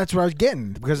 Well, that's what I was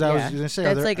getting. Because I was going to say,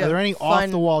 are there any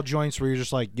off-the-wall joints where you're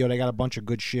just like, yo, they got a bunch of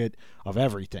good shit of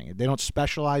everything. They don't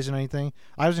specialize in anything.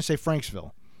 I was going to say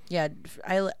Franksville. Yeah,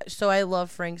 I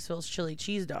love Franksville's chili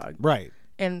cheese dog. Right.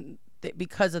 And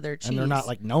because of their cheese. And they're not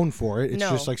like known for it. It's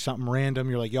just like something random.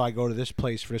 You're like, yo, I go to this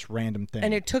place for this random thing.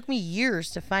 And it took me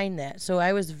years to find that. So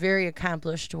I was very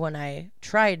accomplished when I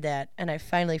tried that. And I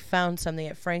finally found something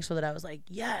at Franksville that I was like,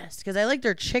 yes. Because I like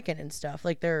their chicken and stuff.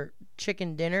 Like their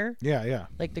chicken dinner. Yeah, yeah.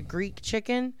 Like the Greek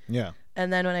chicken. Yeah.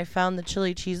 And then when I found the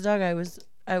chili cheese dog, I was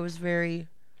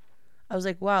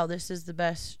like, wow, this is the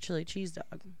best chili cheese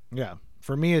dog. Yeah.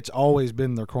 For me, it's always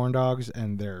been their corn dogs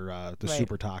and their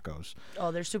super tacos.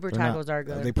 Oh, their super tacos are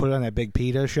good. They put it on that big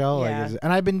pita show. Yeah.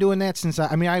 And I've been doing that since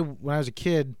when I was a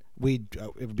kid, it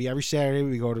would be every Saturday.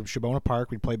 We'd go to Shabona Park.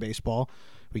 We'd play baseball.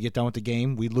 We get done with the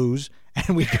game. We lose.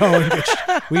 And we go and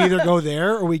we either go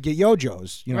there or we get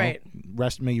Yojo's. Right.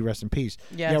 May you rest in peace.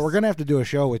 Yes. Yeah, we're going to have to do a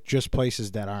show with just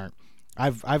places that aren't.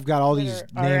 I've got all these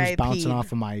names bouncing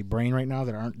off of my brain right now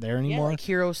that aren't there anymore. Yeah, like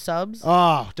Hero Subs.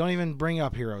 Oh, don't even bring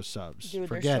up Hero Subs. Dude,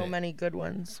 Forget there's so it. many good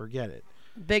ones. Forget it.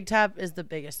 Big Top is the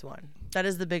biggest one. That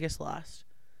is the biggest loss.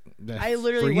 I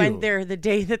literally went there the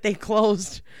day that they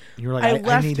closed. You were like, I I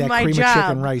left need that my cream job, of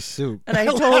chicken rice soup. And I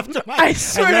told them, I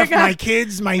swear I left to God, my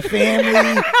kids, my family.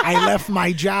 I left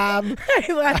my job.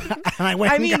 I left. And I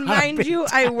went. I mean, mind you,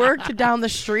 I worked down the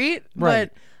street, Right.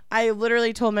 but I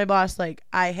literally told my boss, like,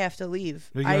 I have to leave.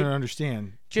 You I don't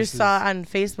understand. just saw on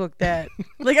Facebook that,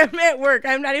 like, I'm at work.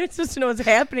 I'm not even supposed to know what's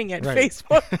happening at Right.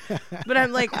 Facebook. But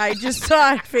I'm like, I just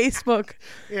saw on Facebook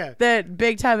Yeah. that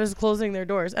Big Time is closing their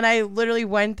doors. And I literally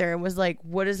went there and was like,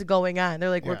 what is going on? They're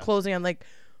like, we're Yeah. closing. I'm like,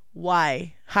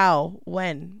 why? How?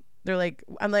 When? They're like,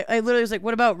 I'm like, I literally was like,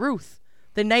 what about Ruth,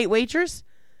 the night waitress?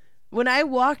 When I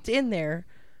walked in there,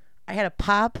 I had a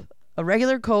pop, a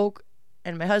regular Coke,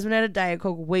 and my husband had a Diet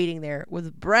Coke waiting there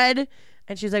with bread.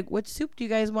 And she's like, what soup do you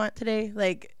guys want today?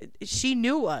 Like, she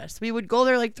knew us. We would go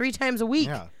there like 3 times a week.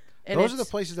 Yeah. And Those are the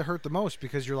places that hurt the most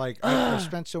because you're like, I've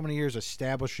spent so many years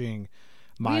establishing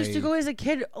my. We used to go as a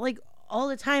kid, like, all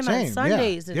the time on Same,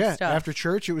 Sundays yeah, and yeah. stuff. After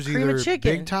church, it was Cream of either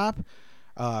chicken. Big Top,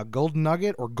 Golden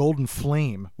Nugget, or Golden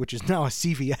Flame, which is now a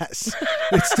CVS.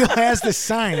 It still has the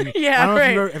sign. Yeah, I don't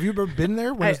know right. Have you ever been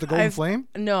there when it's the Golden Flame?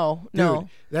 No, Dude, no.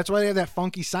 that's why they have that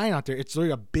funky sign out there. It's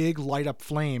literally a big light up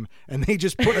flame, and they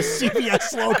just put a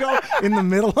CVS logo in the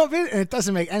middle of it, and it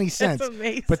doesn't make any sense. That's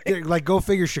amazing. But like, go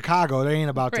figure, Chicago. They ain't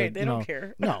about Right, to. they don't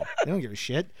care. No, they don't give a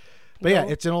shit. But yeah,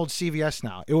 it's an old CVS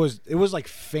now. It was like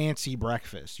fancy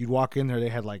breakfast. You'd walk in there, they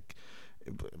had like,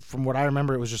 from what I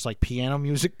remember, it was just like piano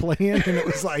music playing, and it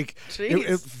was like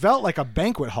it felt like a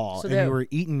banquet hall, and you were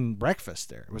eating breakfast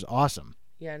there. It was awesome.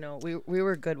 Yeah, no, we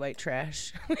were good white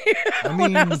trash. I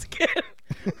when I mean- was a kid.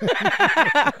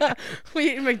 We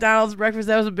ate McDonald's breakfast.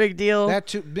 That was a big deal. That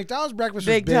too, McDonald's breakfast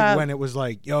Big was big Top. when it was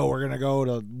like, yo, we're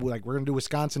gonna do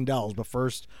Wisconsin Dells, but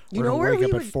first You we're know gonna where wake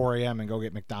up we at would- 4 a.m. and go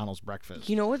get McDonald's breakfast.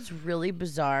 You know what's really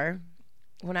bizarre?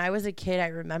 When I was a kid, I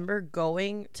remember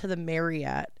going to the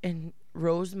Marriott in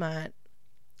Rosemont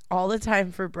all the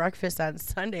time for breakfast on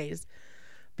Sundays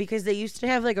because they used to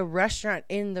have like a restaurant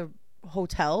in the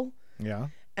hotel. Yeah.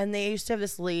 And they used to have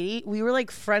this lady. We were like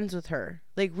friends with her.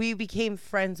 Like, we became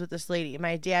friends with this lady. And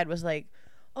my dad was like,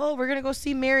 oh, we're going to go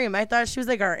see Miriam. I thought she was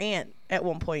like our aunt at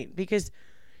one point because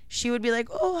she would be like,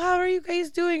 oh, how are you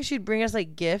guys doing? She'd bring us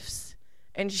like gifts.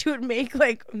 And she would make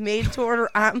like made to order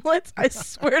omelets. I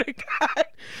swear to God.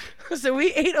 So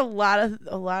we ate a lot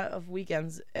of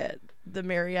weekends at the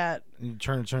Marriott. It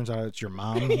turns out it's your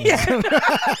mom. Yeah.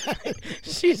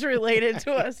 She's related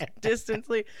to us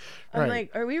distantly. I'm Right.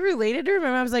 like, are we related to her?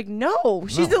 My mom's like, no,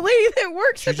 she's the lady that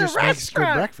works She at the just makes good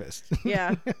restaurant. breakfast.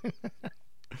 Yeah.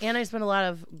 And I spent a lot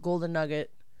of Golden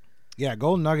Nugget. Yeah,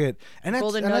 Golden Nugget. And that's,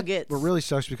 Golden and that Nuggets. what really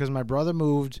sucks because my brother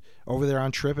moved over there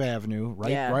on Tripp Avenue,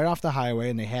 right off the highway,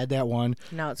 and they had that one.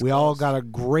 Now it's we all closed. got a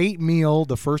great meal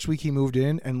the first week he moved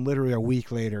in, and literally a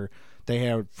week later, they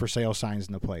had for sale signs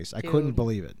in the place. I couldn't Dude.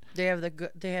 believe it. They have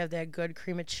that good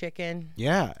cream of chicken.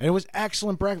 Yeah, and it was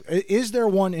excellent breakfast. Is there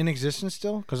one in existence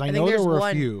still? Because I know think there there's were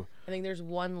one. a few. I think there's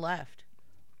one left.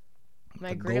 My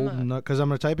The grandma. Because I'm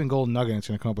going to type in Golden Nugget, and it's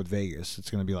going to come up with Vegas. It's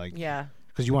going to be like, Yeah.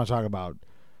 because you want to talk about,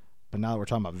 but now that we're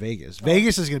talking about Vegas,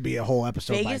 Vegas is going to be a whole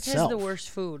episode by Vegas itself. has the worst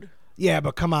food. Yeah,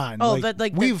 but come on. Oh, but,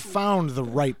 like, we've found the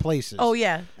right places. Oh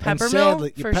yeah, And Peppermill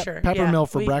sadly- for sure. Peppermill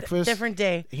for We- breakfast. Different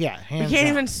day. Yeah, We hands can't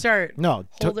down. even start. No, Hold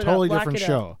it up, totally lock different it up.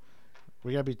 show.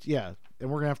 We gotta be and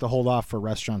we're gonna have to hold off for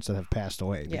restaurants that have passed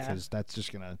away Yeah. because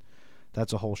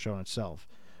that's a whole show in itself.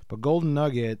 But Golden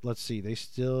Nugget, let's see, they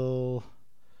still,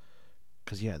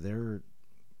 because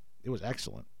it was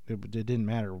excellent. It didn't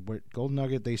matter what Golden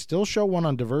Nugget. They still show one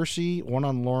on Diversey, one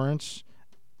on Lawrence,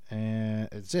 and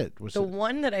it's The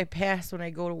one that I pass when I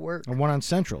go to work. and one on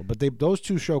Central. But those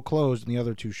two show closed and the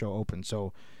other two show open.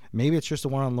 So maybe it's just the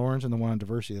one on Lawrence and the one on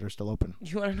Diversey that are still open.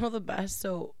 You want to know the best?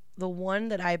 So the one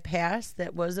that I passed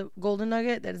that was a Golden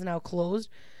Nugget that is now closed.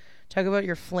 Talk about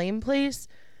your flame place.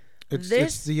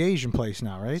 It's the Asian place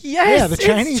now, right? Yes, yeah, the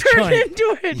Chinese it's turned joint.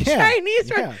 into a Yeah, Chinese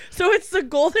yeah. restaurant. So it's the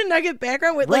Golden Nugget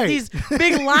background with like Right. these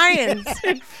big lions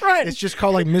in front. It's just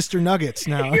called like Mr. Nuggets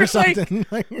now You're or something.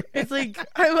 It's like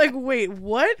I'm like, wait,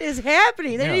 what is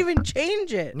happening? They Yeah. didn't even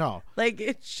change it. No, Like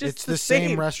it's just it's the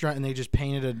same restaurant, and they just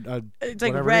painted a It's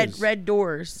like whatever it is. red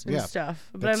doors and Yeah, stuff.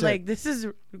 But that's I'm like, it. this is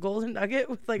Golden Nugget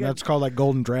with like That's called like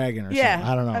Golden Dragon or yeah. something.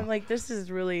 I don't know. I'm like, this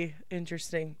is really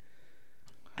interesting.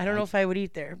 I don't know if I would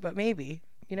eat there, but maybe.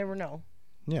 You never know.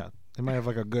 Yeah, they might have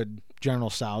like a good General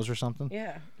Tso's or something.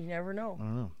 Yeah, you never know. I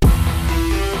don't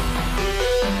know.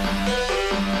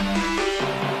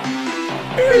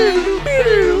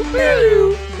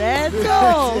 That's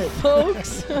all,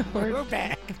 folks. We're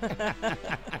back.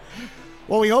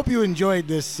 Well, we hope you enjoyed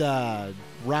this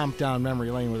romp down memory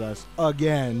lane with us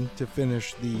again to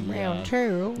finish the round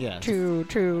two. Yeah. Two.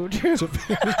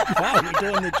 Wow,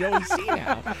 you're doing the Joey C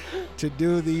now. To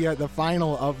do the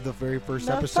final of the very first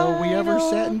episode we ever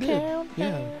sat and did.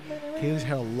 Yeah. Kaylee's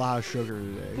had a lot of sugar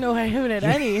today. No, I haven't had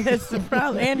any. That's the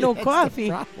problem. And no coffee.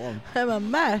 The problem. I'm a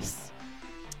mess.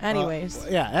 Anyways.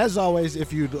 As always,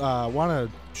 if you'd want to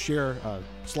share a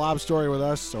slob story with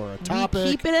us or a topic.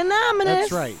 Keep it anonymous.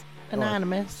 That's right.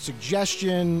 Anonymous. Or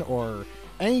suggestion or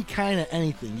any kind of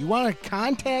anything. You want to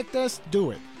contact us,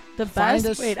 do it. The Find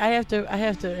best. us, Wait, I have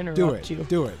to interrupt you.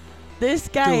 Do it. This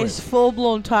guy is full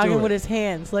blown talking Do it. with his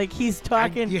hands, like he's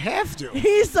talking. You have to.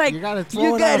 He's like, you gotta throw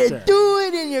you it gotta out there. do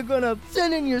it, and you're gonna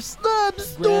send in your slub Grab it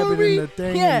story. in the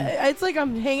thing Yeah, it's like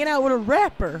I'm hanging out with a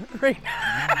rapper right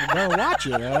now. You better watch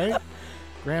it, all right?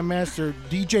 Grandmaster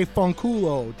DJ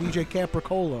Funkulo, DJ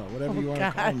Capricola, whatever you want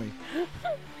to call me.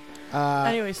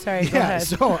 Anyway, sorry. Go ahead.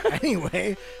 So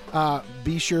anyway,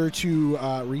 be sure to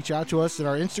reach out to us at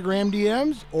our Instagram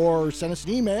DMs or send us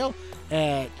an email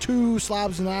at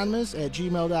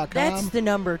 2slobsanonymous@gmail.com. That's the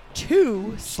number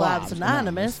 2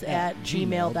 slobsanonymous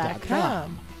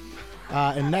slobsanonymous@gmail.com.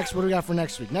 And next, what do we got for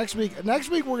next week? Next week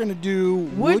we're gonna do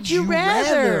Would You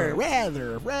Rather?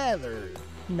 Rather.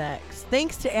 Next.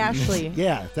 Thanks to Ashley.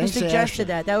 Yeah, thanks who to suggested Ashley.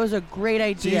 that. That was a great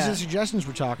idea. These are the suggestions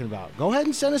we're talking about. Go ahead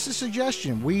and send us a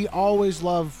suggestion. We always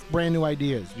love brand new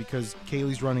ideas because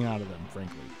Kaylee's running out of them,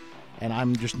 frankly. And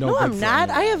I'm just No, good I'm for not.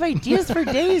 any of I them. have ideas for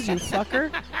days, you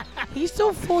fucker. He's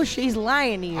so full of shit. He's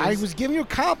lying to you. I was giving you a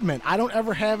compliment. I don't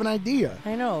ever have an idea.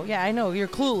 I know. Yeah, I know. You're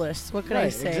clueless. What could I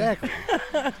say? Exactly.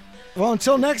 Well,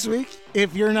 until next week,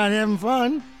 if you're not having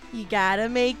fun, You gotta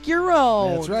make your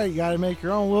own. that's right. You got to make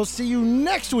your own. We'll see you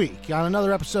next week on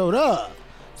another episode of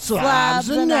Slobs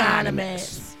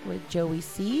Anonymous with Joey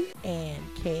C and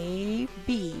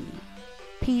KB.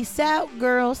 Peace out,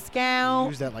 Girl Scout.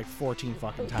 Use that like 14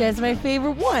 fucking times. That's my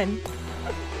favorite one.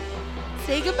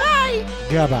 Say goodbye.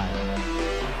 Goodbye.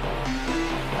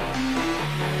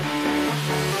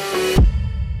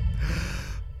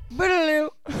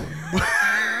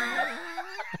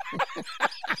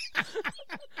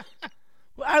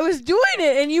 I was doing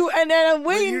it, and then I'm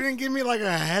Wait, waiting. you didn't give me like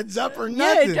a heads up or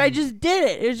nothing. Yeah, I just did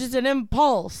it. It was just an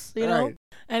impulse, you know? Right.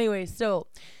 Anyway, so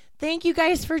thank you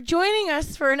guys for joining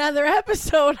us for another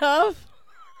episode of...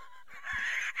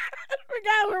 I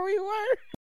forgot where we were.